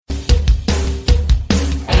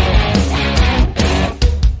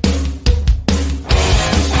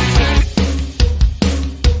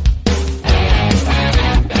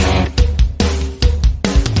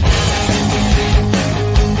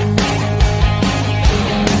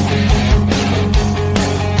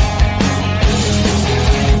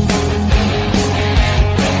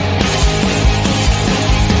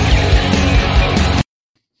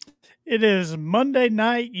It is Monday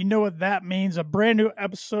night. You know what that means. A brand new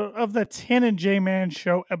episode of the Tan and J-Man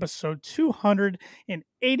Show, episode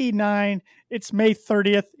 289. It's May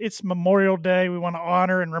 30th. It's Memorial Day. We want to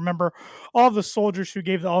honor and remember all the soldiers who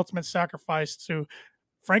gave the ultimate sacrifice to,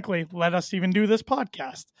 frankly, let us even do this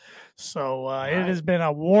podcast. So It has been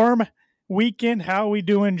a warm weekend. How are we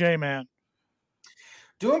doing, J-Man?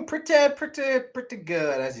 Doing pretty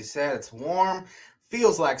good. As you said, it's warm.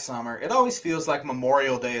 Feels like summer. It always feels like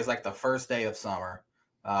Memorial Day is like the first day of summer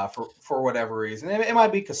for whatever reason. It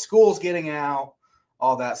might be because school's getting out,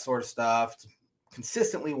 all that sort of stuff. It's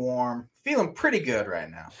consistently warm. Feeling pretty good right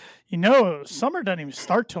now. You know, summer doesn't even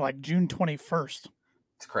start till like June 21st.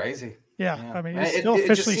 It's crazy. Yeah. I mean, it's still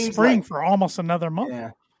officially spring for almost another month.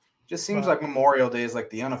 Yeah. Just seems like Memorial Day is like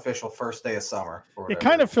the unofficial first day of summer. It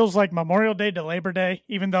kind of feels like Memorial Day to Labor Day,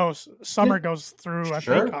 even though summer goes through, I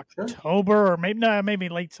think, October or maybe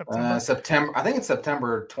late September. I think it's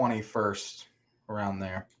September 21st, around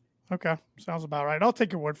there. Okay, sounds about right. I'll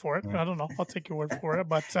take your word for it. I don't know. I'll take your word for it.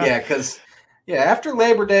 But because after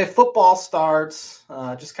Labor Day, football starts.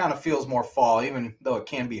 Just kind of feels more fall, even though it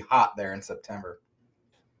can be hot there in September.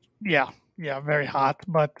 Yeah, very hot.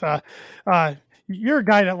 But you're a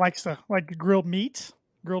guy that likes to like grilled meats.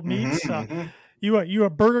 You a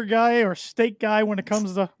burger guy or steak guy when it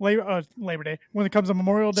comes to Labor Day? When it comes to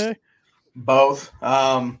Memorial Day? Both.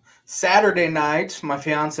 Saturday night, my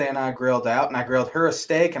fiance and I grilled out, and I grilled her a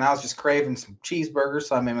steak, and I was just craving some cheeseburgers,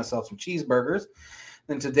 so I made myself some cheeseburgers.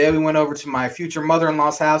 Then today we went over to my future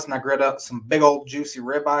mother-in-law's house, and I grilled up some big old juicy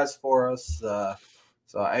ribeyes for us. So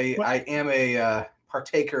I am a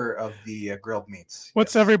partaker of the grilled meats.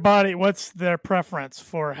 What's their preference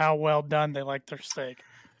for how well done they like their steak?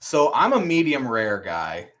 So I'm a medium rare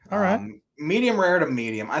guy. All right. Medium rare to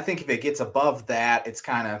medium. I think if it gets above that, it's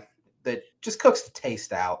kind of that just cooks the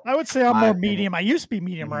taste out. I would say I'm more medium. I used to be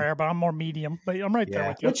medium rare, but I'm more medium. But I'm right there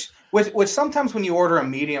with you. Which sometimes when you order a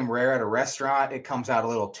medium rare at a restaurant, it comes out a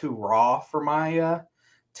little too raw for my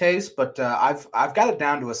taste. But I've got it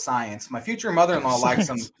down to a science. My future mother-in-law likes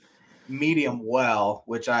them medium well,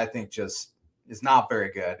 which I think just is not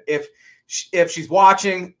very good. If she's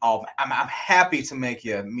watching, I'm happy to make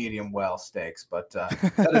you medium well steaks, but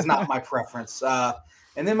that is not my preference.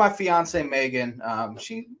 And then my fiance Megan,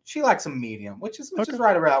 she likes them medium, which is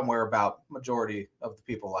right around where about majority of the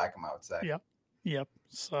people like them, I would say. Yep.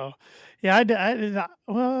 So,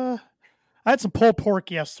 I had some pulled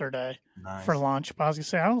pork yesterday for lunch, but I was gonna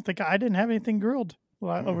say I didn't have anything grilled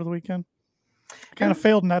over the weekend. Kind of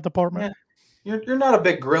failed in that department. Yeah. You're not a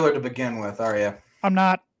big griller to begin with, are you? I'm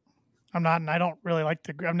not, and I don't really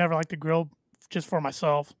I've never liked to grill just for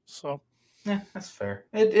myself. So, yeah, that's fair.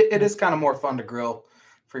 It is kind of more fun to grill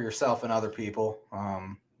for yourself and other people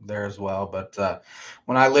there as well. But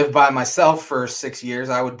when I lived by myself for 6 years,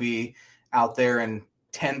 I would be out there in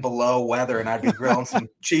 10 below weather, and I'd be grilling some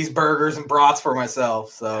cheeseburgers and brats for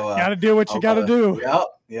myself. So got to do what you got to do.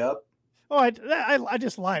 Yep. Oh, I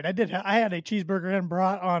just lied. I had a cheeseburger and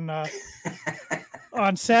brat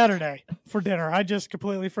on Saturday for dinner. I just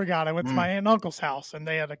completely forgot. I went to my aunt and uncle's house, and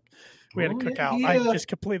we had a cookout. Yeah. I just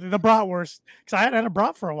completely the bratwurst because I hadn't had a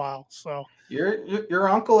brat for a while. So your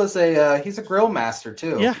uncle is he's a grill master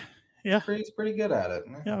too. Yeah. He's pretty good at it.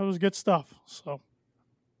 Yeah, it was good stuff. So.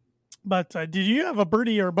 But did you have a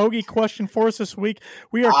birdie or bogey question for us this week?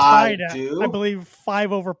 We are tied at, I believe,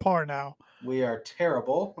 5 over par now. We are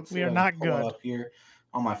terrible. We are not good. Up here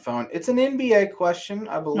on my phone. It's an NBA question,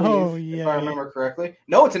 I believe. Oh, yeah. If I remember correctly.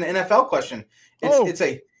 No, it's an NFL question.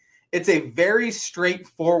 It's a very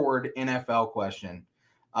straightforward NFL question.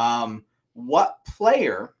 What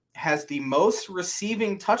player has the most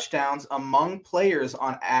receiving touchdowns among players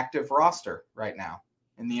on active roster right now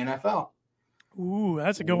in the NFL? Ooh,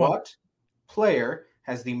 that's a good one. What player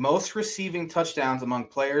has the most receiving touchdowns among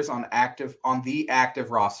players on the active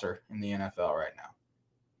roster in the NFL right now?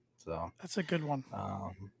 So that's a good one.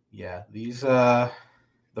 These the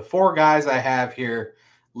 4 guys I have here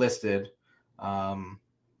listed are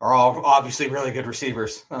all obviously really good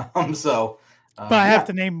receivers. But I have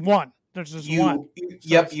to name one. There's just one.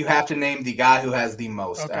 You have to name the guy who has the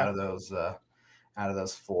most out of those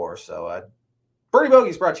 4. So Birdie Bogey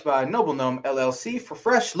is brought to you by Noble Gnome LLC for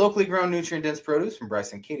fresh, locally grown, nutrient-dense produce from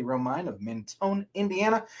Bryce and Katie Romine of Mentone,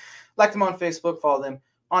 Indiana. Like them on Facebook, follow them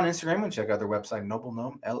on Instagram, and check out their website,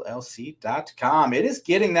 noblegnomellc.com. It is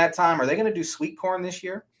getting that time. Are they going to do sweet corn this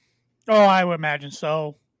year? Oh, I would imagine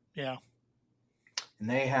so. Yeah. And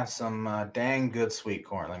they have some dang good sweet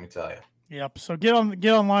corn, let me tell you. Yep. So get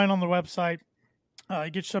online on the website.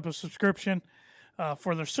 Get yourself a subscription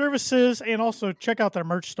for their services, and also check out their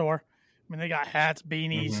merch store. I mean, they got hats,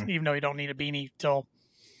 beanies, even though you don't need a beanie till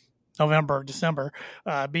November, December.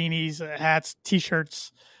 Beanies, hats,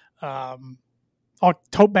 T-shirts, all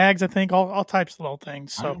tote bags. I think all types of little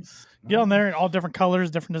things. So Nice. get on there, all different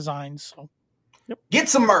colors, different designs. So Get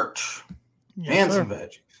some merch and some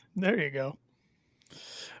veggies. There you go.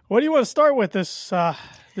 What do you want to start with this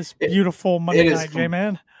beautiful Monday night,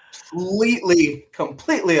 J-Man?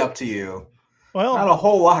 Completely up to you. Well, not a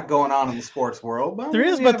whole lot going on in the sports world, but there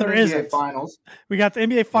is, but there isn't. Finals. We got the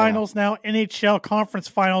NBA Finals now. NHL Conference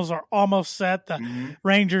Finals are almost set. The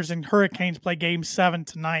Rangers and Hurricanes play Game 7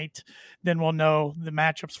 tonight. Then we'll know the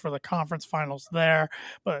matchups for the conference finals there.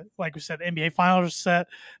 But like we said, NBA Finals are set.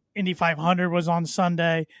 Indy 500 was on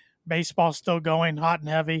Sunday. Baseball's still going hot and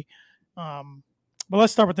heavy. But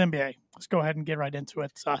let's start with NBA. Let's go ahead and get right into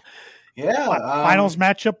it. Finals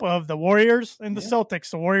matchup of the Warriors and the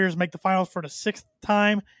Celtics. The Warriors make the finals for the 6th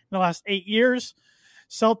time in the last 8 years.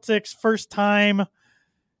 Celtics first time,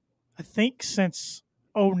 I think, since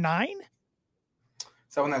 2009.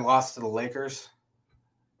 Is that when they lost to the Lakers?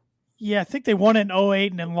 Yeah, I think they won in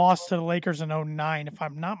 2008 and then lost to the Lakers in 2009, if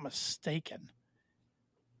I'm not mistaken.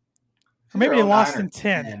 Or maybe they lost in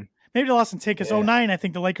 10. Maybe they lost in 10 because 2009, I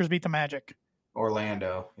think the Lakers beat the Magic.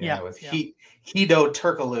 Orlando, with Hedo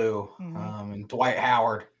Turkoglu and Dwight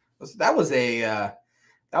Howard. That was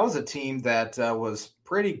a team that was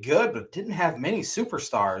pretty good, but didn't have many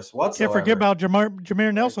superstars whatsoever. Can't forget about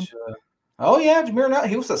Jameer Nelson. Jameer Nelson.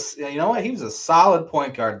 He was he was a solid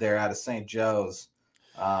point guard there out of St. Joe's.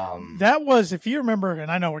 That was, if you remember, and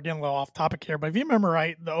I know we're getting a little off topic here, but if you remember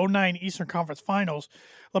right, the 2009 Eastern Conference Finals,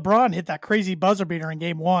 LeBron hit that crazy buzzer beater in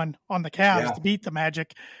Game 1 on the Cavs to beat the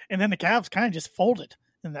Magic, and then the Cavs kind of just folded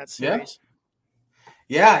in that series.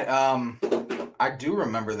 I do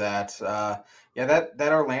remember that.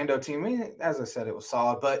 That Orlando team, I mean, as I said, it was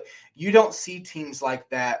solid, but you don't see teams like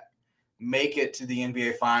that make it to the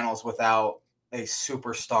NBA Finals without a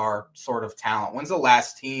superstar sort of talent. When's the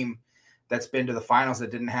last team that's been to the finals that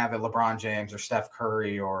didn't have a LeBron James or Steph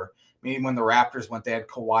Curry, or maybe when the Raptors went, they had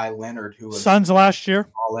Kawhi Leonard, who was Suns last year,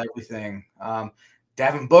 all everything.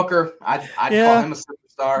 Devin Booker, I'd call him a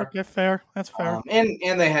superstar. Okay, fair. That's fair. And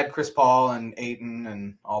they had Chris Paul and Ayton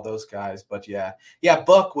and all those guys. But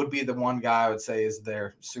Book would be the one guy I would say is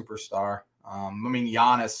their superstar.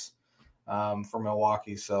 Giannis for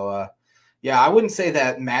Milwaukee. So I wouldn't say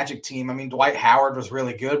that Magic team. I mean, Dwight Howard was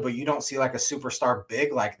really good, but you don't see like a superstar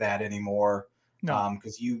big like that anymore. No,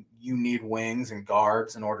 because you need wings and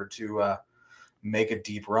guards in order to make a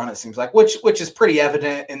deep run. It seems like, which is pretty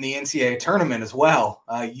evident in the NCAA tournament as well.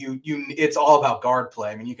 It's all about guard play.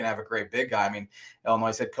 I mean, you can have a great big guy. I mean,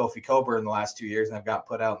 Illinois had Kofi Cockburn in the last 2 years, and they've got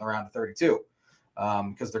put out in the round of 32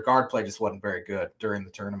 because their guard play just wasn't very good during the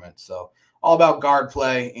tournament. So all about guard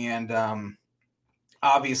play, and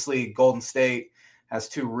obviously Golden State has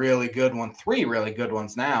three really good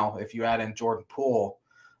ones now. If you add in Jordan Poole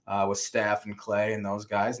with Steph and Clay and those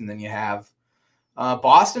guys, and then you have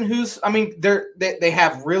Boston, they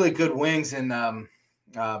have really good wings in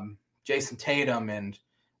Jason Tatum and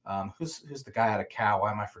who's the guy out of Cal?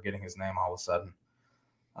 Why am I forgetting his name all of a sudden?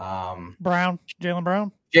 Jaylen Brown.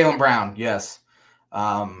 Jaylen Brown, yes.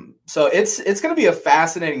 So it's going to be a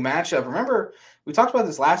fascinating matchup. Remember, we talked about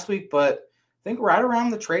this last week, but I think right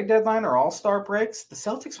around the trade deadline or All-Star breaks, the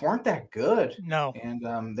Celtics weren't that good. No.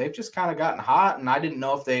 And they've just kind of gotten hot, and I didn't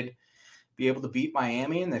know if they'd be able to beat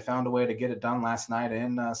Miami, and they found a way to get it done last night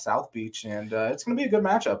in South Beach, and it's going to be a good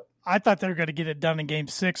matchup. I thought they were going to get it done in Game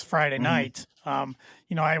 6 Friday night.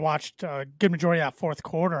 I watched a good majority of that fourth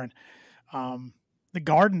quarter, and the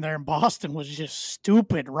Garden there in Boston was just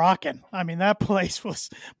stupid rocking. I mean, that place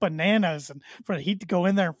was bananas, and for the Heat to go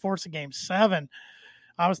in there and force a Game 7,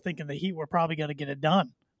 I was thinking the Heat were probably going to get it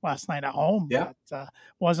done last night at home. Yeah. But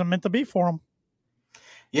wasn't meant to be for them.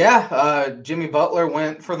 Yeah, Jimmy Butler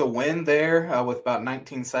went for the win there with about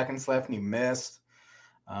 19 seconds left, and he missed.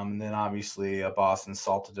 And then obviously Boston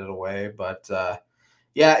salted it away. But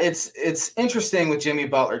it's interesting with Jimmy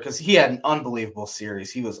Butler because he had an unbelievable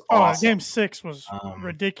series. He was awesome. Game 6 was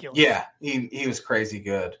ridiculous. Yeah, he was crazy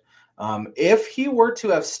good. If he were to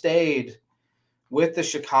have stayed with the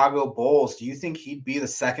Chicago Bulls, do you think he'd be the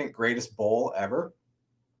second greatest Bull ever?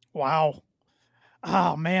 Wow.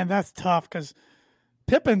 Oh, man, that's tough because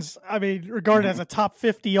Pippen's, regarded as a top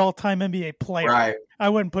 50 all-time NBA player. Right. I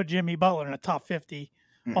wouldn't put Jimmy Butler in a top 50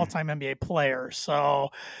 all-time NBA player. So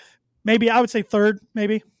maybe I would say third,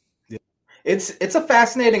 maybe. Yeah. It's a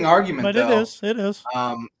fascinating argument, but though. It is.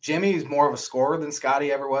 Jimmy's more of a scorer than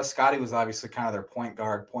Scotty ever was. Scotty was obviously kind of their point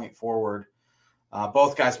guard, point forward.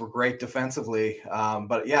 Both guys were great defensively.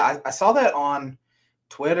 But yeah, I saw that on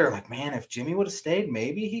Twitter. Like, man, if Jimmy would have stayed,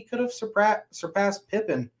 maybe he could have surpassed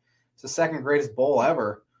Pippen. It's the second greatest Bull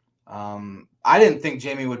ever. I didn't think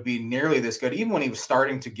Jimmy would be nearly this good, even when he was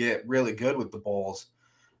starting to get really good with the Bulls.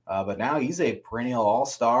 But now he's a perennial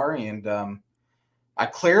all-star, and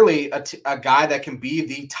clearly a guy that can be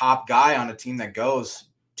the top guy on a team that goes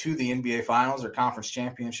to the NBA Finals or Conference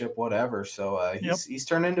Championship, whatever. So he's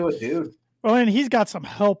turned into a dude. Well, and he's got some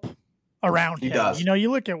help around him. He does. You know, you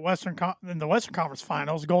look at in the Western Conference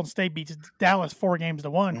Finals, Golden State beats Dallas 4-1.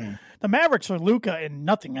 Mm-hmm. The Mavericks are Luka and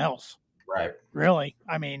nothing else. Right. Really.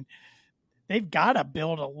 I mean, they've got to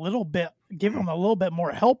build a little bit, give them a little bit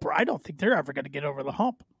more help, or I don't think they're ever going to get over the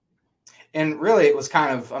hump. And really, it was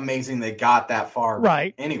kind of amazing they got that far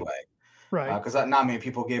right. anyway. Right. Because not many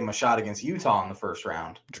people gave him a shot against Utah in the first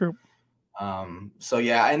round. True. So,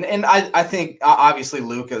 yeah, and I think, obviously,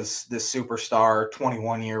 Luka's this superstar,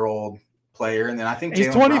 21-year-old player, and then I think he's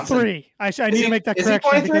Jalen 23. I need to make that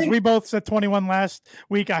correction because we both said 21 last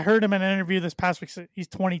week. I heard him in an interview this past week. He's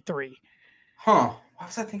 23. Huh. Why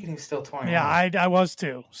was I thinking he was still 21? Yeah, I was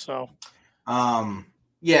too. So,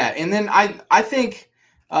 yeah, and then I think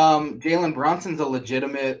Jalen Brunson's a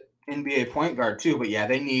legitimate NBA point guard too. But yeah,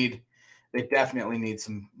 they definitely need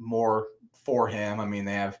some more for him. I mean,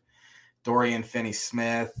 they have Dorian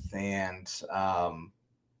Finney-Smith and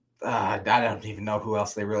I don't even know who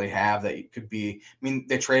else they really have that could be. I mean,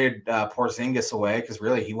 they traded Porzingis away because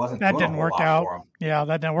really he wasn't. That didn't work out for him. Yeah,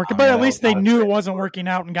 that didn't work. But at least they knew it wasn't working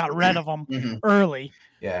out and got rid of him early.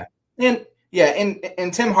 Yeah,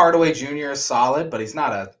 and Tim Hardaway Jr. is solid, but he's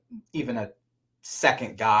not even a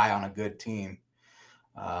second guy on a good team.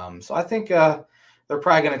 So I think they're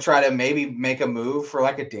probably going to try to maybe make a move for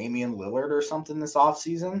like a Damian Lillard or something this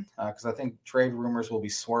offseason because I think trade rumors will be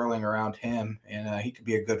swirling around him, and he could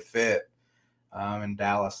be a good fit in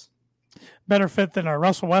Dallas. Better fit than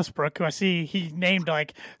Russell Westbrook, who I see he named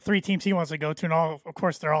like 3 teams he wants to go to, and all, of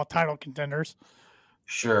course, they're all title contenders.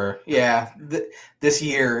 Sure. Yeah. This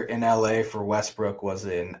year in LA for Westbrook was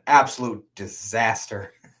an absolute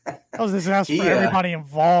disaster. That was a disaster for everybody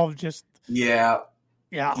involved. Just Yeah.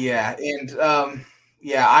 And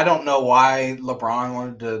I don't know why LeBron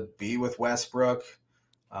wanted to be with Westbrook.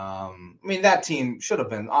 I mean, that team should have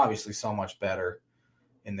been obviously so much better,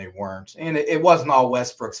 and they weren't. And it wasn't all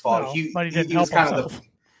Westbrook's fault. No, but he was kind of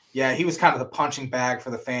he was kind of the punching bag for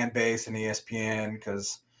the fan base and ESPN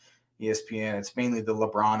because ESPN, it's mainly the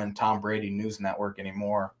LeBron and Tom Brady news network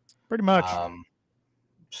anymore. Pretty much.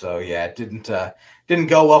 So yeah, it didn't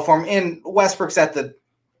go well for him. And Westbrook's at the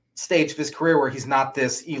stage of his career where he's not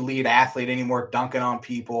this elite athlete anymore, dunking on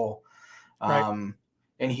people. Right.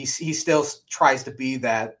 And he still tries to be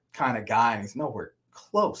that kind of guy, and he's nowhere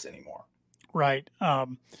close anymore. Right.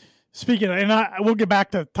 Speaking of, and we'll get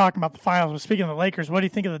back to talking about the finals, but speaking of the Lakers, what do you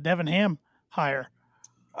think of the Devin Ham hire?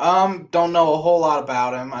 Don't know a whole lot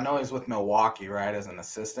about him. I know he's with Milwaukee, right, as an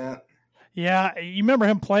assistant. Yeah, you remember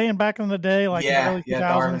him playing back in the day, like in the early 2000s?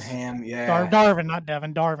 Darvin Ham, yeah. Darvin, not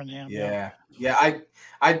Devin, Darvin Ham. Yeah.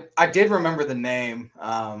 I did remember the name,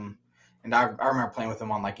 and I remember playing with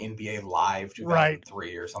him on like NBA Live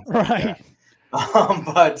 2003 or something like that.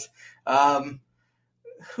 But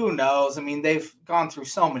who knows? I mean, they've gone through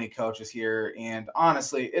so many coaches here, and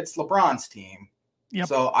honestly, it's LeBron's team. Yep.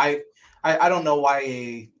 So I don't know why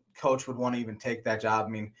a coach would want to even take that job. I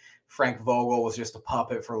mean, Frank Vogel was just a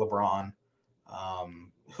puppet for LeBron.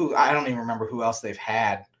 Who I don't even remember who else they've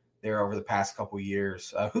had there over the past couple of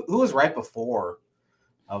years. Who was right before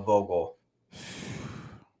Vogel?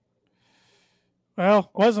 Well,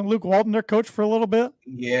 wasn't Luke Walton their coach for a little bit?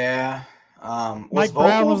 Yeah. Mike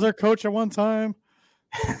Brown was their coach at one time.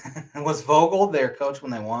 Was Vogel their coach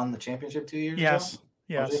when they won the championship 2 years ago?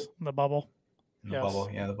 Yes, the bubble. The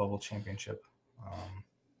bubble championship.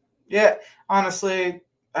 Yeah, honestly,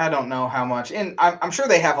 I don't know how much, and I'm sure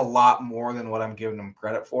they have a lot more than what I'm giving them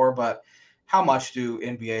credit for. But how much do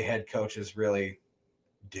NBA head coaches really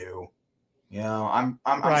do? You know, I'm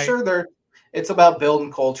sure it's about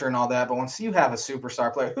building culture and all that. But once you have a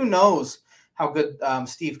superstar player, who knows how good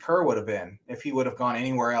Steve Kerr would have been if he would have gone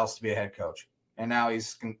anywhere else to be a head coach. And now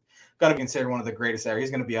he's going to be considered one of the greatest ever. He's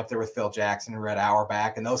going to be up there with Phil Jackson and Red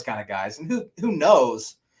Auerbach and those kind of guys. And who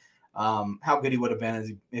knows how good he would have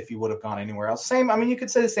been if he would have gone anywhere else. You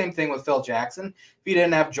could say the same thing with Phil Jackson. If he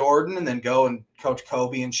didn't have Jordan and then go and coach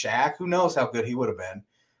Kobe and Shaq, who knows how good he would have been.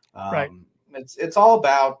 Right. It's all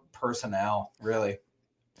about personnel, really.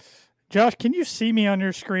 Josh, can you see me on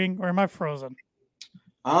your screen, or am I frozen?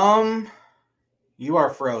 You are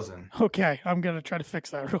frozen. Okay, I'm going to try to fix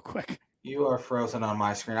that real quick. You are frozen on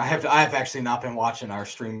my screen. I have actually not been watching our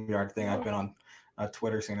StreamYard thing. I've been on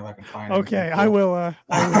Twitter seeing if I can find it. Okay, I will.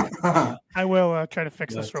 I will try to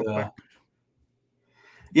fix this real quick.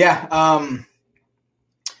 Yeah.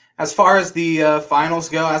 As far as the finals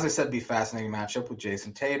go, as I said, be a fascinating matchup with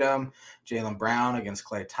Jason Tatum, Jaylen Brown against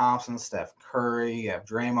Klay Thompson, Steph Curry. You have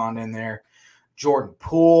Draymond in there, Jordan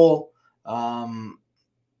Poole.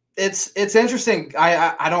 It's interesting.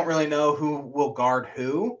 I don't really know who will guard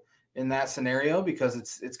who in that scenario because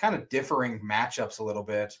it's kind of differing matchups a little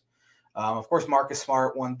bit. Of course, Marcus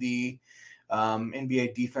Smart won the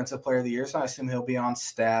NBA Defensive Player of the Year, so I assume he'll be on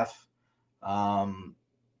Steph.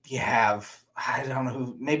 You have, I don't know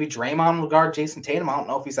who, maybe Draymond will guard Jason Tatum. I don't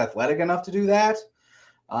know if he's athletic enough to do that.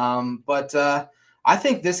 But I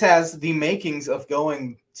think this has the makings of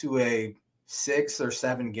going to a 6 or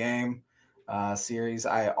 7 game series.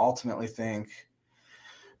 I ultimately think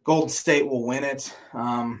Golden State will win it.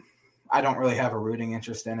 I don't really have a rooting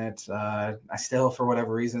interest in it. I still, for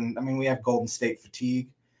whatever reason, I mean, we have Golden State fatigue,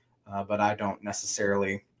 but I don't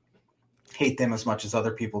necessarily hate them as much as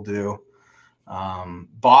other people do.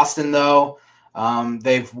 Boston, though,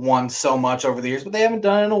 they've won so much over the years, but they haven't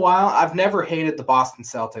done it in a while. I've never hated the Boston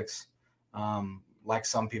Celtics like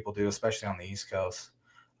some people do, especially on the East Coast.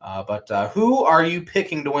 But who are you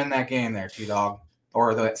picking to win that game there, T-Dog?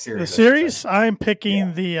 Or the series? The series, I'm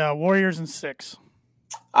picking the Warriors in 6.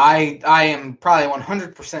 I am probably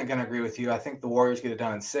 100% going to agree with you. I think the Warriors get it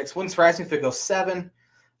done in 6. Wouldn't surprise me if it goes 7.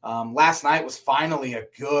 Last night was finally a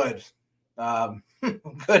good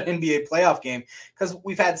good NBA playoff game because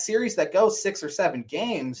we've had series that go 6 or 7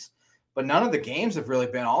 games, but none of the games have really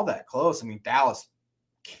been all that close. I mean, Dallas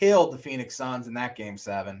killed the Phoenix Suns in that game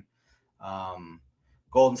 7.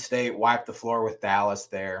 Golden State wiped the floor with Dallas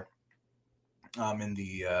there in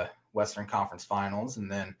the Western Conference Finals.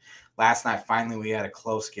 And then last night, finally, we had a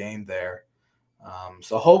close game there.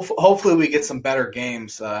 So hopefully we get some better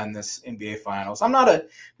games in this NBA Finals.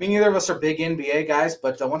 Neither of us are big NBA guys,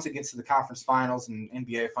 but once it gets to the conference finals and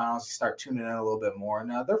NBA Finals, you start tuning in a little bit more,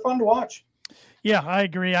 and they're fun to watch. Yeah, I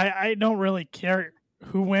agree. I don't really care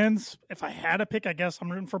who wins. If I had to pick, I guess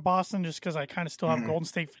I'm rooting for Boston just because I kind of still have Golden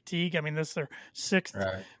State fatigue. I mean, this is their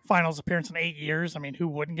 6th finals appearance in 8 years. I mean, who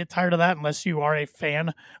wouldn't get tired of that unless you are a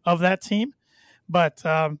fan of that team? But,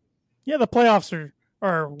 the playoffs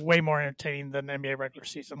are way more entertaining than the NBA regular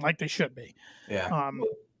season, like they should be. Yeah.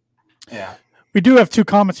 We do have 2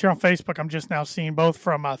 comments here on Facebook. I'm just now seeing both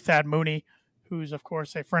from Thad Mooney, who's, of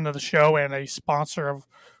course, a friend of the show and a sponsor of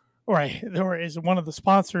or is one of the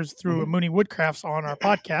sponsors through Mooney Woodcrafts on our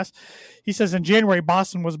podcast. He says in January,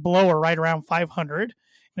 Boston was below or right around 500. And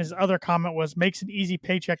his other comment was, makes an easy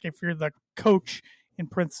paycheck if you're the coach, in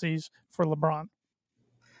parentheses, for LeBron.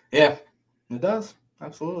 Yeah, it does.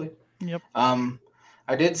 Absolutely. Yep.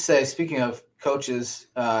 I did say, speaking of coaches,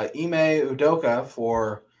 Ime Udoka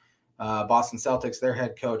for Boston Celtics, their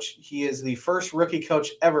head coach, he is the first rookie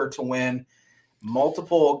coach ever to win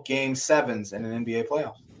multiple Game 7s in an NBA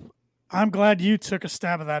playoff. I'm glad you took a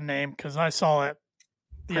stab at that name because I saw it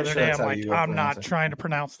the other day. I'm like, I'm not trying to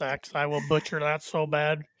pronounce that because I will butcher that so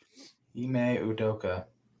bad. Ime Udoka.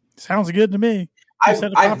 Sounds good to me. I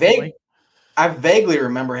vaguely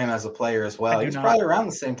remember him as a player as well. He's probably around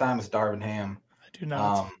the same time as Darvin Ham. I do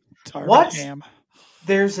not. What? Ham.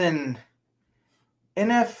 There's an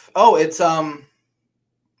NF. Oh, it's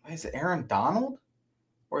is it Aaron Donald?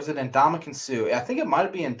 Or is it Ndamukong Suh? I think it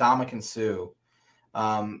might be Ndamukong Suh.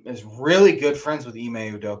 Is really good friends with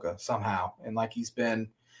Ime Udoka somehow. And like he's been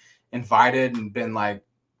invited and been like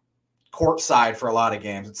courtside for a lot of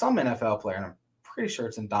games. It's some NFL player, and I'm pretty sure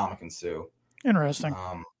it's Ndamukong Suh. Interesting.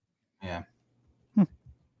 Yeah.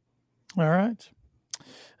 All right.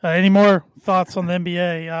 Any more thoughts on the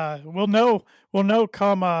NBA? We'll know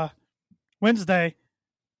come Wednesday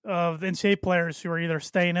of the NCAA players who are either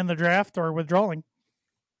staying in the draft or withdrawing.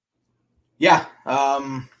 Yeah.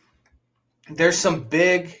 There's some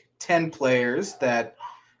Big Ten players that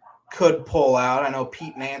could pull out. I know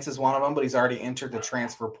Pete Nance is one of them, but he's already entered the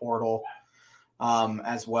transfer portal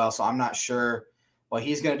as well. So I'm not sure what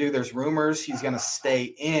he's going to do. There's rumors he's going to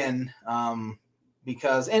stay in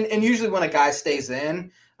because usually when a guy stays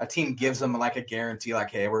in, a team gives them like a guarantee, like,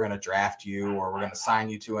 hey, we're going to draft you or we're going to sign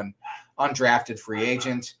you to an undrafted free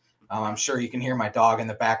agent. I'm sure you can hear my dog in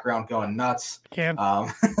the background going nuts. Can.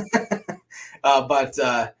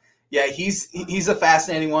 Yeah, he's a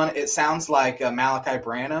fascinating one. It sounds like Malachi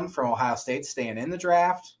Branham from Ohio State staying in the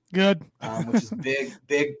draft. Good. Which is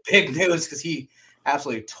big news because he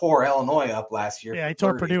absolutely tore Illinois up last year. Yeah, he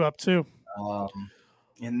tore Purdue up too.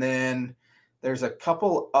 And then there's a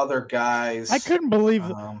couple other guys. I couldn't believe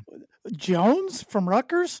Jones from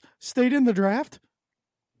Rutgers stayed in the draft.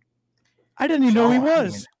 I didn't even know he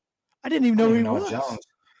was. I didn't even know he was. Jones.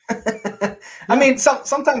 I mean,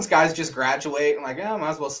 sometimes guys just graduate and like, might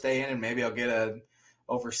as well stay in and maybe I'll get a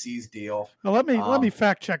overseas deal. Well, let me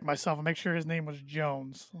fact check myself and make sure his name was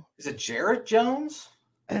Jones. Is it Jarrett Jones?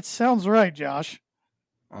 That sounds right, Josh.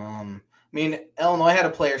 I mean, Illinois had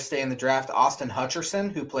a player stay in the draft, Austin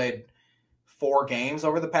Hutcherson, who played 4 games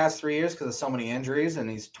over the past 3 years because of so many injuries, and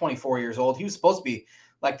he's 24 years old. He was supposed to be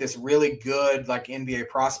like this really good like NBA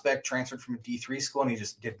prospect, transferred from a D3 school, and he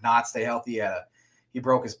just did not stay healthy. He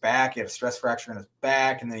broke his back. He had a stress fracture in his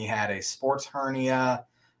back, and then he had a sports hernia.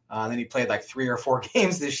 Then he played like 3 or 4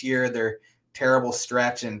 games this year. Their terrible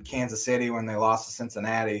stretch in Kansas City when they lost to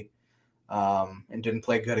Cincinnati, and didn't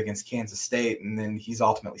play good against Kansas State. And then he's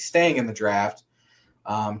ultimately staying in the draft.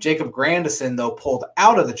 Jacob Grandison, though, pulled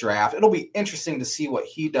out of the draft. It'll be interesting to see what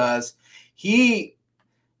he does. He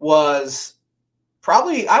was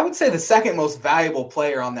probably, I would say, the second most valuable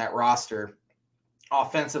player on that roster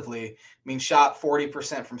offensively. I mean, shot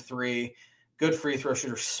 40% from 3, good free throw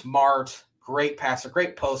shooter, smart, great passer,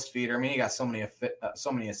 great post feeder. I mean, he got so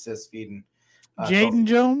many assists feeding. Jaden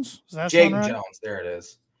Jones? Is that Jaden right? Jones, there it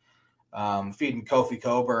is. Feeding Kofi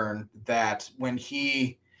Coburn, that when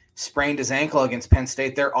he sprained his ankle against Penn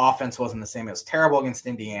State, their offense wasn't the same. It was terrible against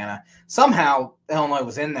Indiana. Somehow Illinois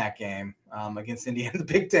was in that game against Indiana, the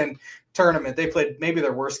Big Ten tournament. They played maybe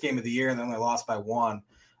their worst game of the year, and then they lost by 1.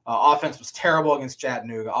 Offense was terrible against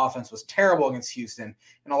Chattanooga. Offense was terrible against Houston.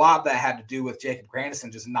 And a lot of that had to do with Jacob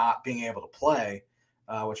Grandison just not being able to play,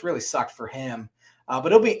 which really sucked for him. But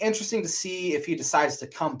it'll be interesting to see if he decides to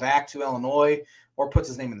come back to Illinois or puts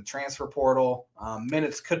his name in the transfer portal.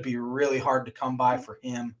 Minutes could be really hard to come by for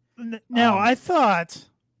him. Now, I thought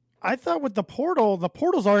with the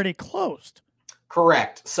portal's already closed.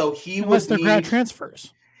 Correct. So unless they're grad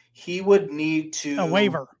transfers. He would need to a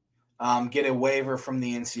waiver. Get a waiver from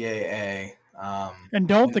the NCAA. And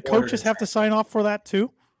don't the coaches have to sign off for that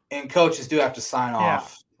too? And coaches do have to sign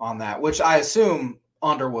off on that, which I assume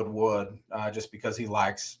Underwood would, just because he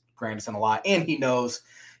likes Grandison a lot. And he knows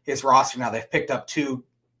his roster now. They've picked up 2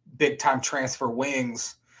 big-time transfer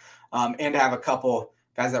wings, and have a couple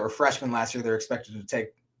guys that were freshmen last year. They're expected to take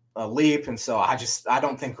a leap. And so I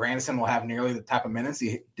don't think Grandison will have nearly the type of minutes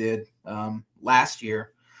he did last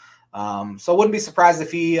year. So I wouldn't be surprised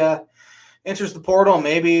if he enters the portal.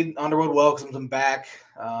 Maybe Underwood welcomes him back,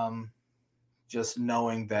 just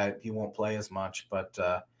knowing that he won't play as much. But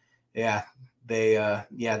they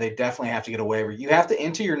definitely have to get a waiver. You have to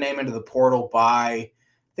enter your name into the portal by, I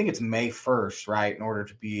think it's May 1st, right, in order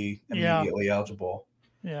to be immediately eligible.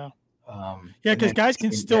 Yeah. Because guys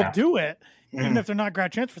can still do it, even Mm-hmm. if they're not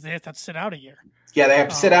grad transfers. They have to sit out a year. Yeah, they have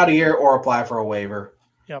to sit out a year or apply for a waiver.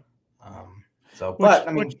 Yep.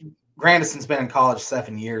 Grandison's been in college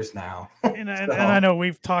 7 years now. and I know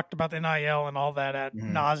we've talked about the NIL and all that at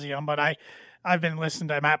nauseum, but I've been listening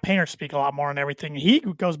to Matt Painter speak a lot more on everything. He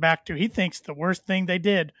goes back to, he thinks the worst thing they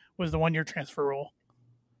did was the 1-year transfer rule.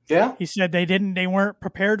 Yeah. He said they weren't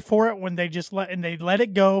prepared for it when they let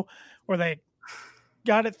it go, or they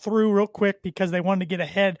got it through real quick because they wanted to get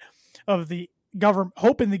ahead of the government,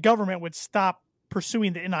 hoping the government would stop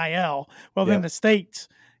pursuing the NIL. Well, then the states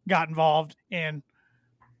got involved and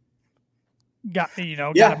got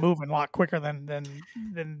it moving a lot quicker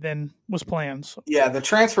than was planned. So. Yeah, the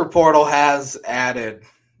transfer portal has added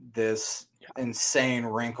this insane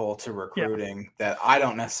wrinkle to recruiting that I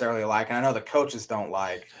don't necessarily like, and I know the coaches don't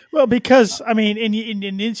like. Well, because I mean, in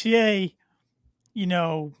NCAA,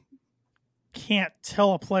 can't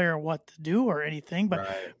tell a player what to do or anything, but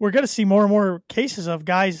we're going to see more and more cases of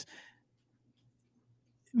guys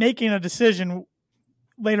making a decision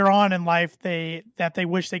later on in life that they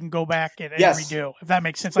wish they can go back and redo, if that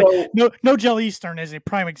makes sense. Like no Gel Eastern is a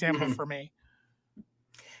prime example for me.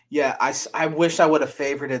 Yeah, I wish I would have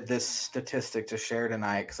favorited this statistic to share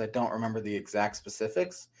tonight because I don't remember the exact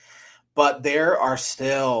specifics, but there are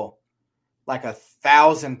still like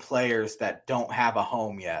 1,000 players that don't have a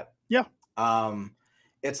home yet. Yeah.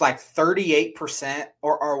 It's like 38%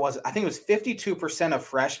 or was it, I think it was 52% of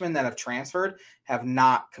freshmen that have transferred have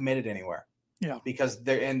not committed anywhere. Yeah. Because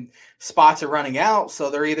they're in spots are running out. So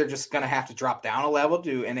they're either just going to have to drop down a level,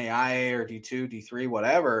 do NAIA or D2, D3,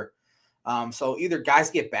 whatever. So either guys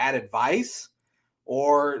get bad advice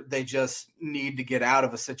or they just need to get out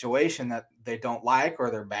of a situation that they don't like, or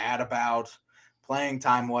they're bad about playing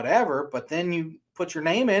time, whatever. But then you put your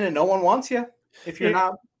name in and no one wants you if you're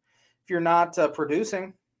not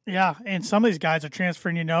producing. Yeah. And some of these guys are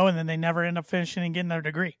transferring, and then they never end up finishing and getting their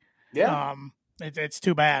degree. Yeah. It's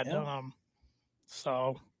too bad. Yeah.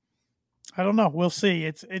 So I don't know. We'll see.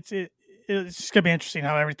 It's just gonna be interesting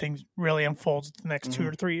how everything really unfolds the next 2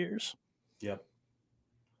 or 3 years. Yep.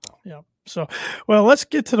 Yeah. So, well, let's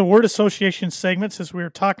get to the word association segment since we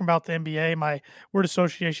were talking about the NBA. My word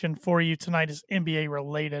association for you tonight is NBA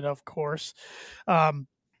related, of course. And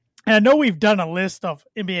I know we've done a list of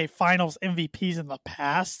NBA Finals MVPs in the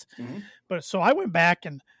past, but so I went back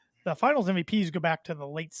and the Finals MVPs go back to the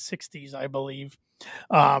late 60s, I believe.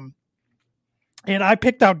 And I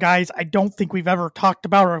picked out guys I don't think we've ever talked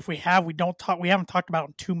about, or if we have, we haven't talked about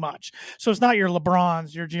them too much. So it's not your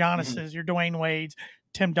LeBrons, your Giannis's, your Dwayne Wade's,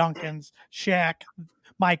 Tim Duncan's, Shaq,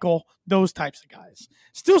 Michael, those types of guys.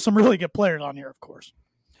 Still some really good players on here, of course.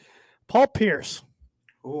 Paul Pierce.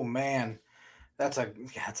 Oh man, that's a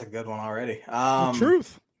good one already.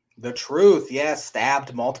 The truth, yeah,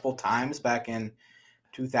 stabbed multiple times back in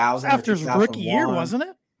 2000 after his rookie year, wasn't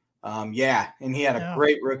it? Yeah, and he had a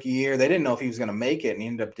great rookie year. They didn't know if he was going to make it, and he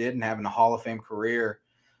ended up having a Hall of Fame career.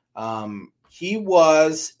 He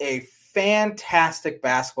was a fantastic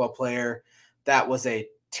basketball player. That was a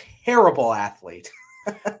terrible athlete.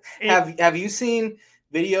 Have you seen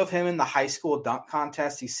video of him in the high school dunk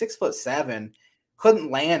contest? He's 6'7",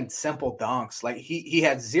 couldn't land simple dunks. Like he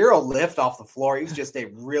had zero lift off the floor. He was just a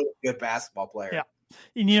really good basketball player. Yeah,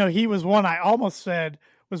 and he was one I almost said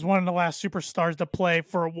was one of the last superstars to play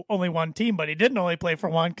for only one team, but he didn't only play for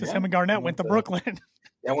one because him and Garnett went to Brooklyn.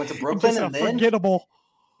 Yeah, went to Brooklyn and then forgettable.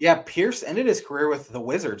 Yeah, Pierce ended his career with the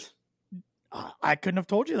Wizards. I couldn't have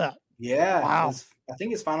told you that. Yeah. Wow. I think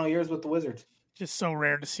his final year was with the Wizards. Just so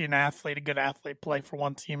rare to see a good athlete play for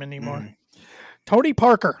one team anymore. Tony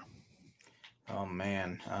Parker. Oh,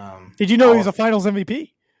 man. Did you know he was a Finals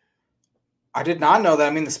MVP? I did not know that. I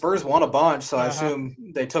mean, the Spurs won a bunch, so I assume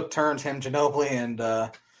they took turns, him, Ginobili, and I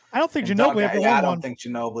don't think Ginobili ever won one. I don't think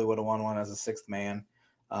Ginobili would have won one as a sixth man.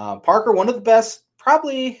 Parker, one of the best,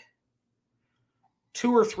 probably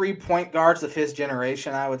 2 or 3 point guards of his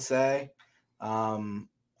generation, I would say.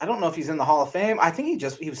 I don't know if he's in the Hall of Fame. I think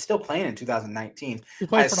he was still playing in 2019. He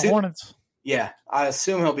played for the Hornets. Yeah, I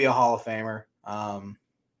assume he'll be a Hall of Famer.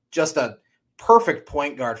 Just a perfect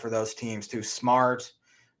point guard for those teams, too. Smart,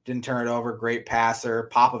 didn't turn it over, great passer.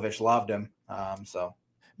 Popovich loved him.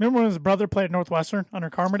 Remember when his brother played at Northwestern under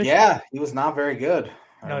Carmody? Yeah, he was not very good.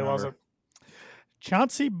 No, he wasn't.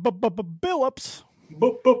 Chauncey Billups.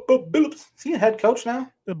 Billups. Is he a head coach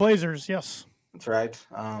now? The Blazers, yes. That's right.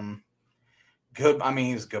 Good. I mean,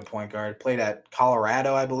 he was a good point guard. Played at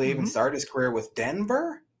Colorado, I believe, and started his career with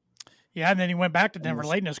Denver. Yeah, and then he went back to Denver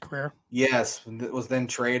late in his career. Yes, was then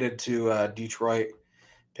traded to Detroit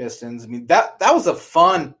Pistons. I mean, that was a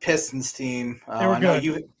fun Pistons team. They were good. I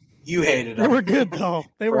know you hated them. They were good, though.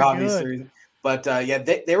 They were good. Reasons. But,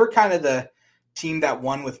 they were kind of the team that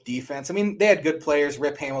won with defense. I mean, they had good players.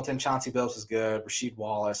 Rip Hamilton, Chauncey Billups was good, Rasheed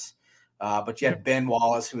Wallace. But you had Ben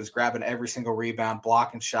Wallace, who was grabbing every single rebound,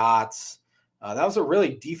 blocking shots. That was a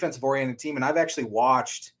really defensive-oriented team, and I've actually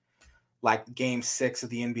watched like Game 6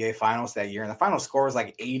 of the NBA Finals that year, and the final score was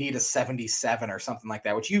like 80-77 or something like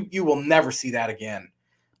that, which you will never see that again,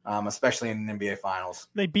 especially in an NBA Finals.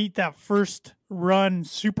 They beat that first run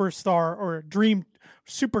superstar or dream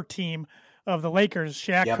super team of the Lakers,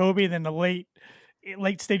 Shaq, Kobe, then the late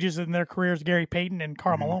stages in their careers, Gary Payton and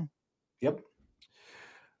Karl Malone. Yep.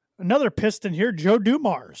 Another Piston here, Joe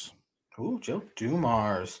Dumars. Ooh, Joe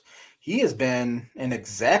Dumars. He has been an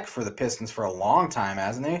exec for the Pistons for a long time,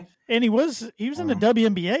 hasn't he? And he was in the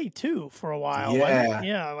WNBA too for a while.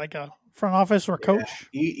 Yeah, like a front office or coach.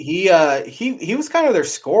 Yeah. He was kind of their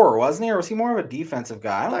scorer, wasn't he? Or was he more of a defensive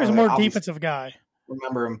guy? I thought he was more defensive guy.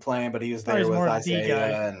 Remember him playing, but he was there with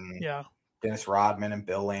Isaiah and Dennis Rodman and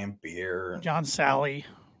Bill Laimbeer and John Sally.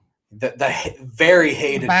 The very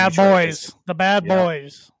hated bad boys. The bad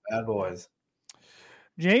boys. Bad boys.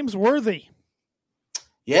 James Worthy.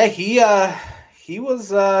 Yeah, he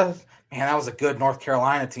was man, that was a good North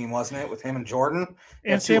Carolina team, wasn't it? With him and Jordan.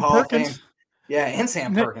 And Sam Perkins. Yeah, and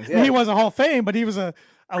Sam Perkins. Yeah. He was a Hall of Fame, but he was a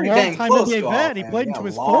long time NBA vet. He played into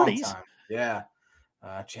his 40s. Yeah.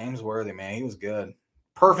 James Worthy, man, he was good.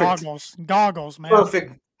 Perfect. Goggles, man.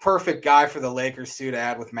 Perfect guy for the Lakers too to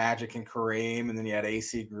add with Magic and Kareem, and then you had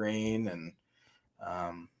AC Green and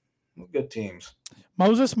good teams.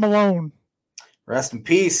 Moses Malone. Rest in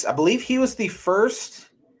peace. I believe he was the first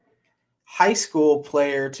high school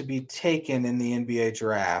player to be taken in the NBA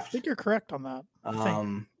draft. I think you're correct on that.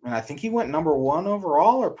 And I think he went number 1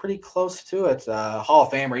 overall or pretty close to it. Hall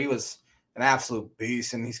of Famer. He was an absolute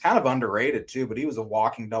beast, and he's kind of underrated too, but he was a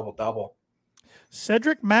walking double-double.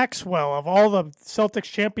 Cedric Maxwell, of all the Celtics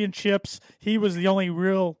championships, he was the only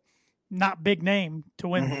real not big name to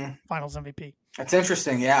win Finals MVP. That's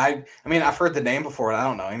interesting. Yeah, I mean, I've heard the name before, but I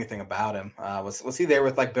don't know anything about him. Was he there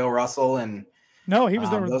with like Bill Russell and? No, he was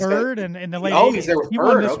there with Bird and in the late. Oh, he's there with Bird. He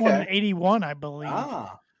won this one in '81, I believe.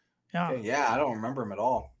 Yeah. Okay, yeah, I don't remember him at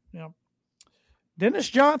all. Yeah. Dennis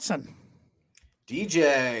Johnson.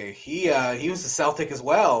 DJ, he was a Celtic as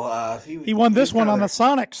well. He won this one on the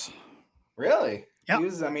Sonics. Really? Yeah.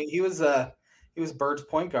 He was Bird's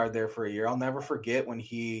point guard there for a year. I'll never forget when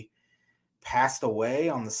he passed away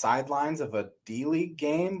on the sidelines of a D-League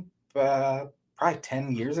game, probably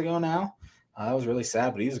 10 years ago now. That was really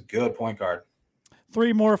sad, but he's a good point guard.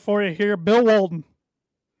 3 more for you here. Bill Walton.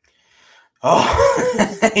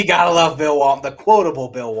 Oh, you gotta love Bill Walton, the quotable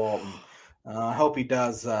Bill Walton. I hope he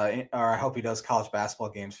does, college basketball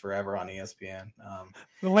games forever on ESPN.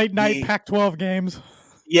 The late night Pac-12 games.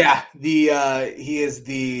 Yeah, he is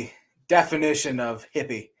the definition of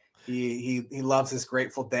hippie. He loves his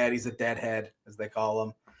Grateful Dead. He's a deadhead, as they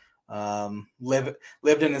call him.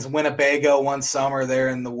 Lived in his Winnebago one summer there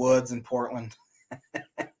in the woods in Portland.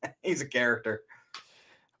 He's a character.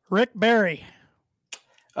 Rick Barry.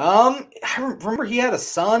 I remember he had a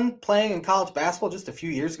son playing in college basketball just a few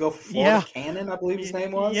years ago for Florida Cannon, I believe his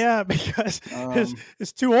name was. Yeah, because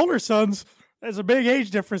his 2 older sons, there's a big age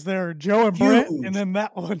difference there, Joe and Brent, and then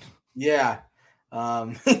that one. Yeah.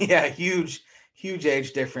 Huge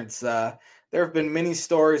age difference. There have been many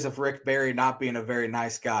stories of Rick Barry not being a very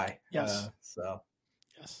nice guy. Yes.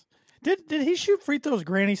 Yes. Did he shoot free throws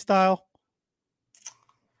granny style?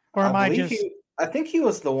 Or am I think he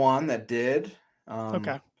was the one that did.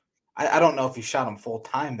 Okay. I don't know if he shot him full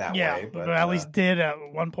time that way, but at least did at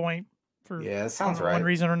one point for that sounds right. One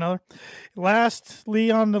reason or another. Lastly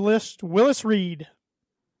on the list, Willis Reed.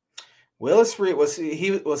 Willis Reed, was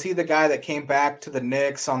he the guy that came back to the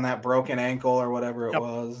Knicks on that broken ankle or whatever it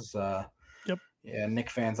was? Yep. Yeah, Knick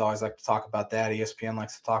fans always like to talk about that. ESPN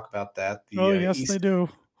likes to talk about that. Yes, they do.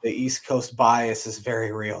 The East Coast bias is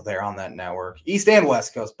very real there on that network. East and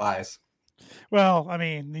West Coast bias. Well, I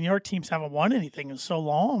mean, the New York teams haven't won anything in so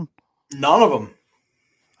long. None of them.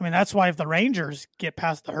 I mean, that's why if the Rangers get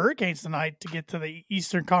past the Hurricanes tonight to get to the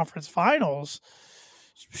Eastern Conference Finals,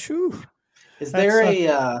 is there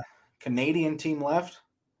a Canadian team left?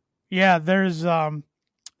 Yeah, there's the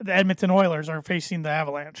Edmonton Oilers are facing the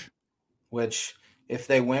Avalanche. Which, if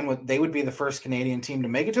they win, they would be the first Canadian team to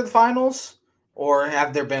make it to the finals? Or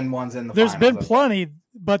have there been ones in the finals? There's been plenty,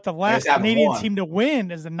 but the last Canadian team to win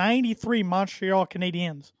is the 93 Montreal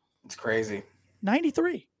Canadiens. It's crazy.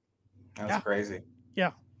 93. That's crazy.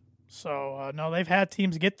 Yeah. So, no, they've had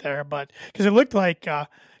teams get there, but because it looked like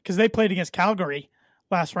because they played against Calgary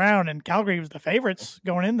last round, and Calgary was the favorites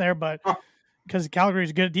going in there, but because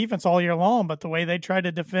Calgary's good at defense all year long, but the way they tried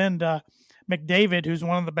to defend McDavid, who's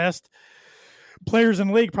one of the best players in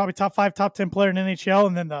the league, probably top 5, top 10 player in NHL,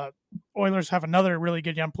 and then the Oilers have another really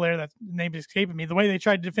good young player that name is escaping me. The way they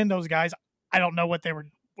tried to defend those guys, I don't know what they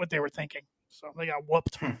were thinking. So they got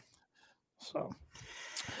whooped. So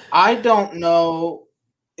I don't know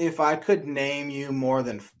if I could name you more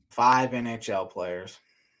than 5 NHL players.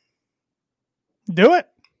 Do it.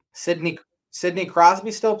 Sidney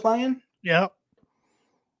Crosby still playing? Yeah.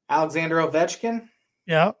 Alexander Ovechkin?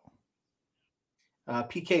 Yeah.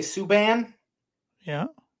 PK Subban? Yeah.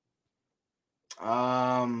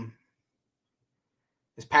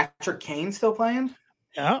 Is Patrick Kane still playing?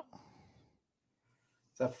 Yeah.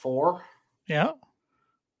 Is that 4? Yeah.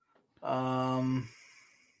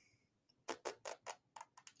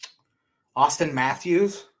 Austin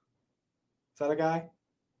Matthews? Is that a guy?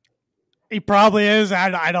 He probably is.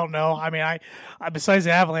 I don't know. I mean, I besides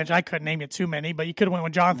the Avalanche, I couldn't name you too many, but you could have went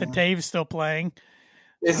with Jonathan Taves still playing.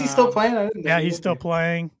 Is he still playing? He's still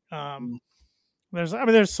playing.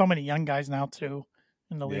 There's so many young guys now too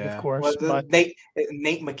in the league, of course. Well, Nate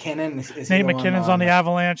McKinnon. Nate McKinnon's on the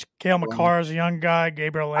Avalanche. Cale Makar is a young guy.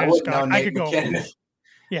 Gabriel Landeskog. I could go.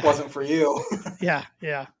 Yeah, wasn't for you.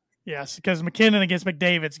 Yes, because McKinnon against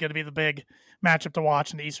McDavid is going to be the big matchup to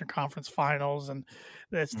watch in the Eastern Conference Finals, and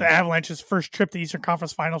it's the Avalanche's first trip to the Eastern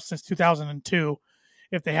Conference Finals since 2002.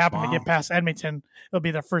 If they happen to get past Edmonton, it'll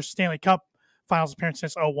be their first Stanley Cup Finals appearance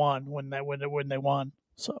since 2001 when they won.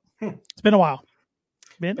 So it's been a while.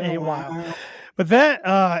 Been a while. But that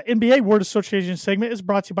NBA Word Association segment is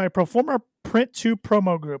brought to you by Proforma Print 2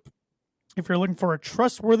 Promo Group. If you're looking for a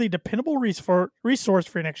trustworthy, dependable resource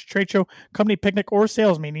for your next trade show, company picnic, or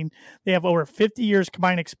sales meeting, they have over 50 years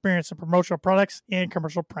combined experience in promotional products and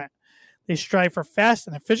commercial print. They strive for fast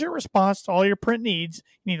and efficient response to all your print needs.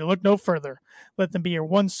 You need to look no further. Let them be your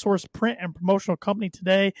one-source print and promotional company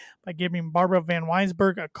today by giving Barbara Van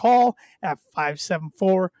Weinsberg a call at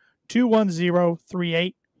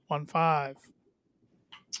 574-210-3815.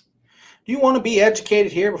 Do you want to be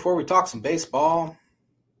educated here before we talk some baseball?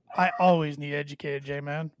 I always need educated,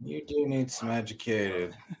 J-Man. You do need some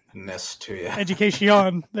educated. Ness to you.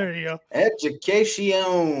 Education. There you go.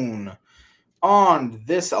 Education. On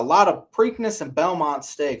this, a lot of Preakness and Belmont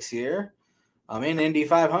stakes here. In Indy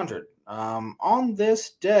 500. On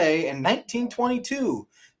this day in 1922,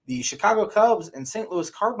 the Chicago Cubs and St. Louis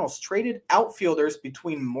Cardinals traded outfielders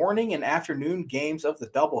between morning and afternoon games of the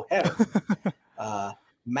doubleheader.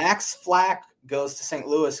 Max Flack goes to St.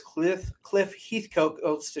 Louis. Cliff Heathcote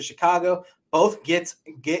goes to Chicago. Both get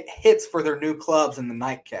hits for their new clubs in the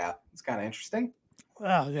nightcap. It's kind of interesting.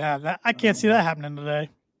 Oh, yeah. I can't see that happening today.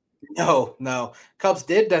 No. Cubs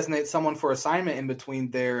did designate someone for assignment in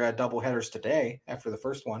between their doubleheaders today after the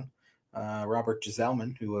first one. Robert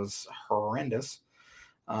Giselman, who was horrendous.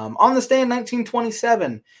 On this day in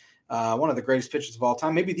 1927, one of the greatest pitchers of all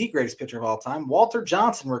time, maybe the greatest pitcher of all time, Walter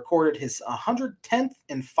Johnson recorded his 110th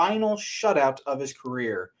and final shutout of his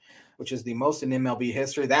career, which is the most in MLB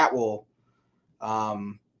history. That will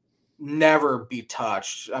never be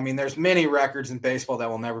touched. I mean, there's many records in baseball that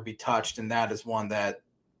will never be touched, and that is one that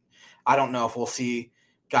I don't know if we'll see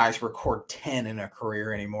guys record 10 in a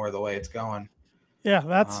career anymore the way it's going. Yeah,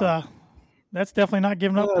 that's definitely not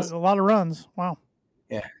giving up a lot of runs. Wow.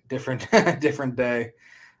 Yeah, different day.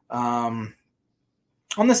 On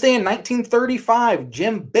this day in 1935,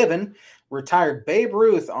 Jim Biven retired Babe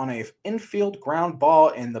Ruth on an infield ground ball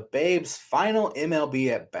in the Babe's final MLB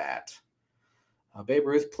at bat. Babe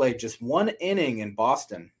Ruth played just one inning in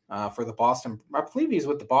Boston for the Boston. I believe he's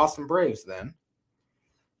with the Boston Braves then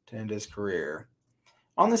to end his career.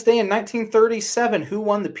 On this day in 1937, who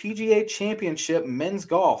won the PGA Championship men's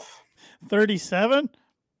golf? 37?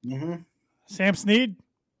 Mm-hmm. Sam Snead?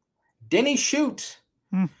 Denny Shute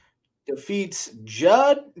defeats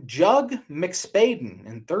Jug McSpaden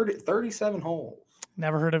in 37 holes.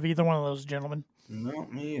 Never heard of either one of those gentlemen. No,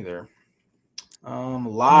 me either. I'm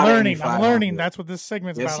learning. That's what this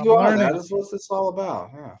segment's about. Yes, you are. That is what it's all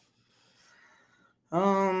about.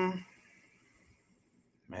 Yeah.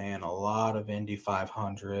 Man, a lot of Indy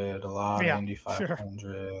 500. A lot of Indy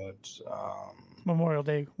 500. Sure. Memorial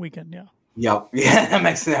Day weekend. Yeah. Yep. Yeah, that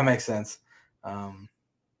makes sense. Man,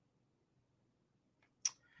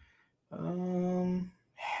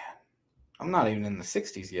 I'm not even in the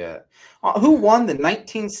 60s yet. Who won the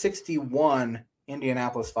 1961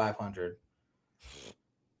 Indianapolis 500?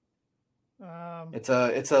 It's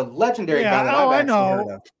a legendary guy that I've actually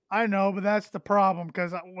heard of. I know, but that's the problem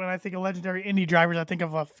because when I think of legendary Indy drivers, I think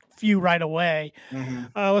of a few right away. Mm-hmm.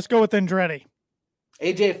 Let's go with Andretti.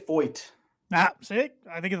 AJ Foyt. See,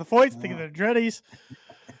 I think of the Foyts, think of the Andrettis.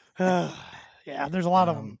 Yeah, there's a lot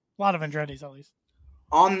of them. A lot of Andrettis, at least.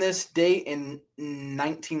 On this date in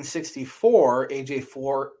 1964, AJ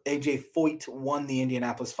Foyt won the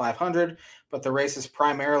Indianapolis 500, but the race is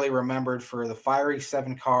primarily remembered for the fiery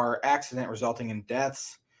 7-car accident resulting in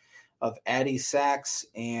deaths of Addie Sachs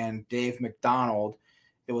and Dave McDonald.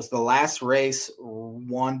 It was the last race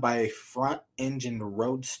won by a front-engine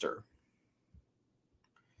roadster.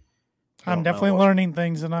 I'm definitely learning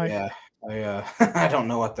things tonight. Yeah, I don't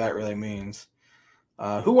know what that really means.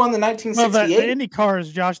 Who won the 1968? Well, the Indy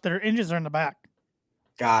cars, Josh, their engines are in the back.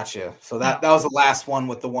 Gotcha. So that was the last one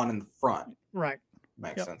with the one in the front. Right.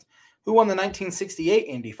 Makes sense. Who won the 1968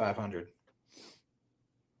 Indy 500?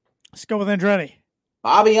 Let's go with Andretti.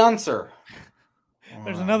 Bobby Unser.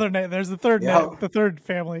 There's another name. There's the third name, the third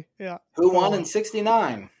family. Yeah. Who won in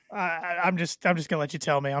 69? I'm just gonna let you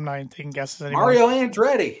tell me. I'm not even taking guesses anymore. Mario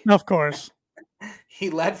Andretti. Of course. He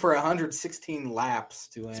led for 116 laps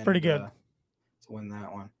to end. It's pretty good. To win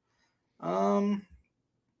that one.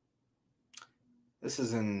 This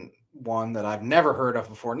is in one that I've never heard of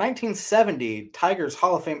before. 1970, Tigers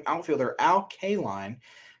Hall of Fame outfielder Al Kaline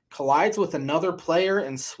collides with another player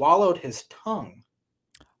and swallowed his tongue.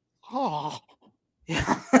 Oh.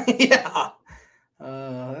 Yeah. Yeah.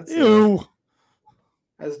 That's ew.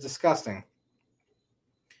 That's disgusting.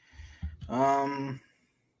 On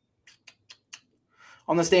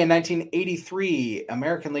this day in 1983,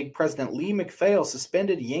 American League President Lee MacPhail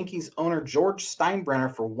suspended Yankees owner George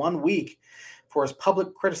Steinbrenner for 1 week for his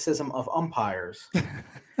public criticism of umpires.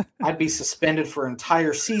 I'd be suspended for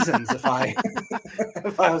entire seasons if I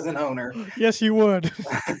was an owner. Yes, you would.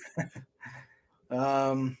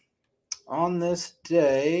 On this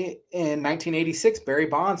day in 1986, Barry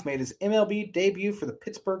Bonds made his MLB debut for the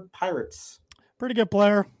Pittsburgh Pirates. Pretty good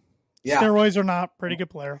player. Yeah. Steroids or not, pretty good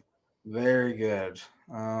player. Very good.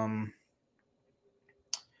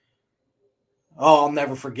 I'll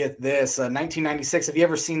never forget this. 1996. Have you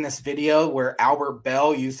ever seen this video where Albert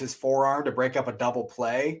Bell used his forearm to break up a double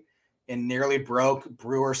play and nearly broke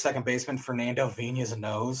Brewer second baseman Fernando Vina's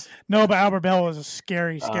nose? No, but Albert Bell was a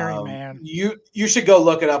scary man. You should go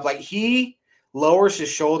look it up. Like he lowers his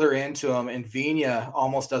shoulder into him, and Vina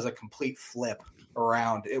almost does a complete flip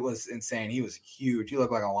around. It was insane. He was huge. He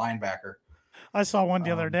looked like a linebacker. I saw one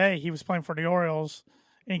the other day. He was playing for the Orioles,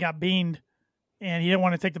 and he got beamed, and he didn't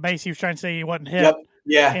want to take the base. He was trying to say he wasn't hit. Yep.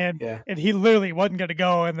 Yeah. And he literally wasn't going to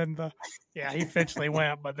go, and then he eventually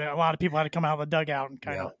went. But a lot of people had to come out of the dugout and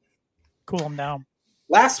kind of cool him down.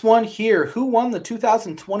 Last one here. Who won the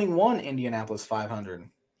 2021 Indianapolis 500?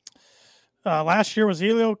 Last year was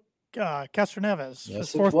Helio Castroneves.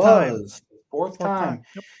 Yes, fourth time. Fourth time.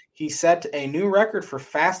 Yep. He set a new record for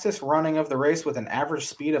fastest running of the race with an average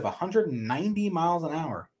speed of 190 miles an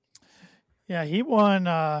hour. Yeah, he won.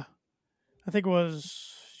 I think it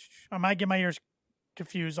was. I might get my years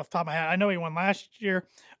confused off the top of my head. I know he won last year,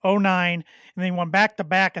 2009, and then he won back to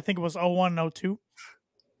back. I think it was 2001 and 2002.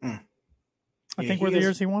 I think were the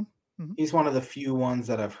years he won. Mm-hmm. He's one of the few ones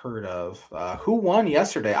that I've heard of. Who won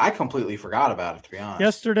yesterday? I completely forgot about it, to be honest.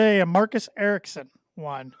 Yesterday, Marcus Ericsson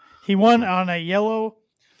won. He won on a yellow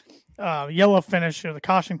finish. The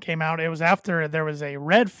caution came out. It was after there was a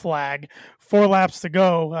red flag. 4 laps to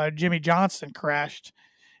go. Jimmy Johnson crashed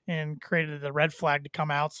and created the red flag to come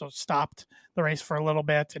out, so it stopped the race for a little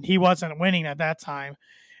bit. And he wasn't winning at that time.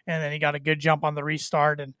 And then he got a good jump on the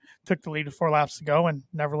restart and took the lead with 4 laps to go and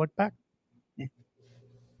never looked back.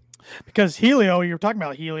 Because Helio, you were talking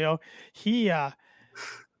about Helio, he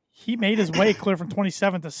made his way clear from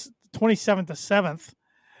 27th to 7th,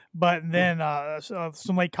 but then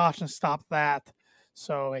some late caution stopped that,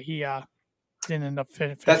 so he didn't end up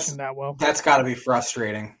finishing that well. That's got to be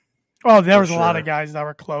frustrating. Oh, there was a lot of guys that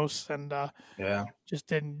were close and just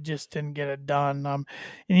didn't get it done. And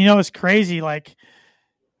it's crazy. Like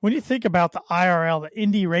when you think about the IRL, the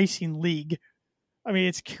Indy Racing League. I mean,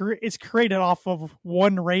 it's created off of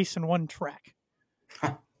one race and one track.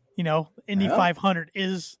 Indy 500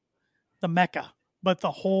 is the mecca, but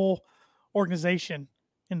the whole organization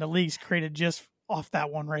in the league's created just off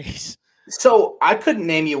that one race. So I couldn't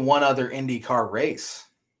name you one other IndyCar race.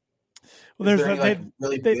 Well, there's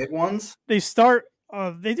really big ones. They start.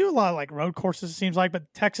 They do a lot of like road courses. It seems like, but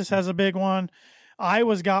Texas has a big one.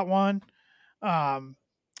 Iowa's got one.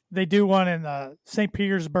 They do one in St.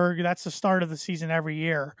 Petersburg. That's the start of the season every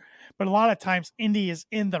year. But a lot of times, Indy is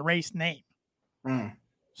in the race name.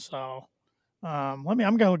 So, I'm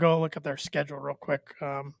going to go look at their schedule real quick,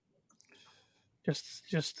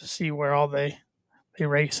 just to see where all they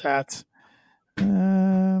race at.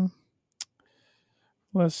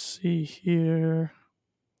 Let's see here.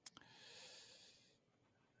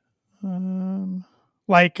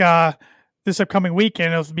 This upcoming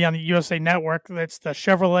weekend, it'll be on the USA Network. That's the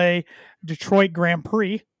Chevrolet Detroit Grand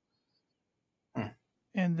Prix.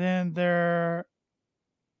 And then they'll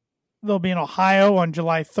be in Ohio on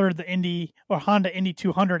July 3rd, the Honda Indy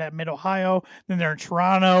 200 at Mid-Ohio. Then they're in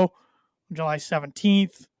Toronto on July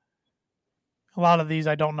 17th. A lot of these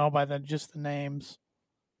I don't know by just the names.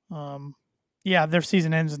 Their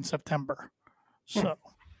season ends in September. So,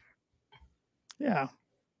 yeah.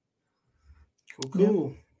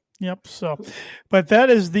 Cool. Yep. So, but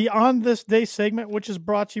that is the On This Day segment, which is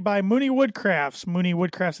brought to you by Mooney Woodcrafts. Mooney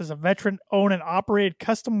Woodcrafts is a veteran-owned and operated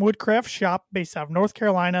custom woodcraft shop based out of North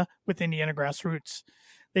Carolina with Indiana grassroots.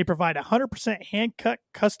 They provide 100% hand-cut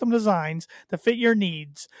custom designs that fit your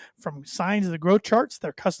needs. From signs to the growth charts,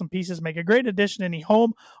 their custom pieces make a great addition to any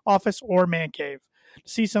home, office, or man cave. To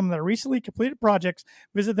see some of their recently completed projects,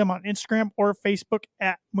 visit them on Instagram or Facebook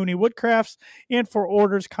at Mooney Woodcrafts. And for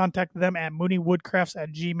orders, contact them at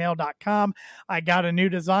mooneywoodcrafts@gmail.com. I got a new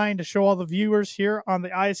design to show all the viewers here on the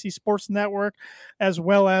ISC Sports Network, as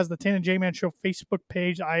well as the Tan and J-Man Show Facebook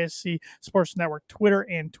page, ISC Sports Network Twitter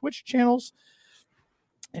and Twitch channels.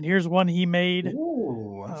 And here's one he made.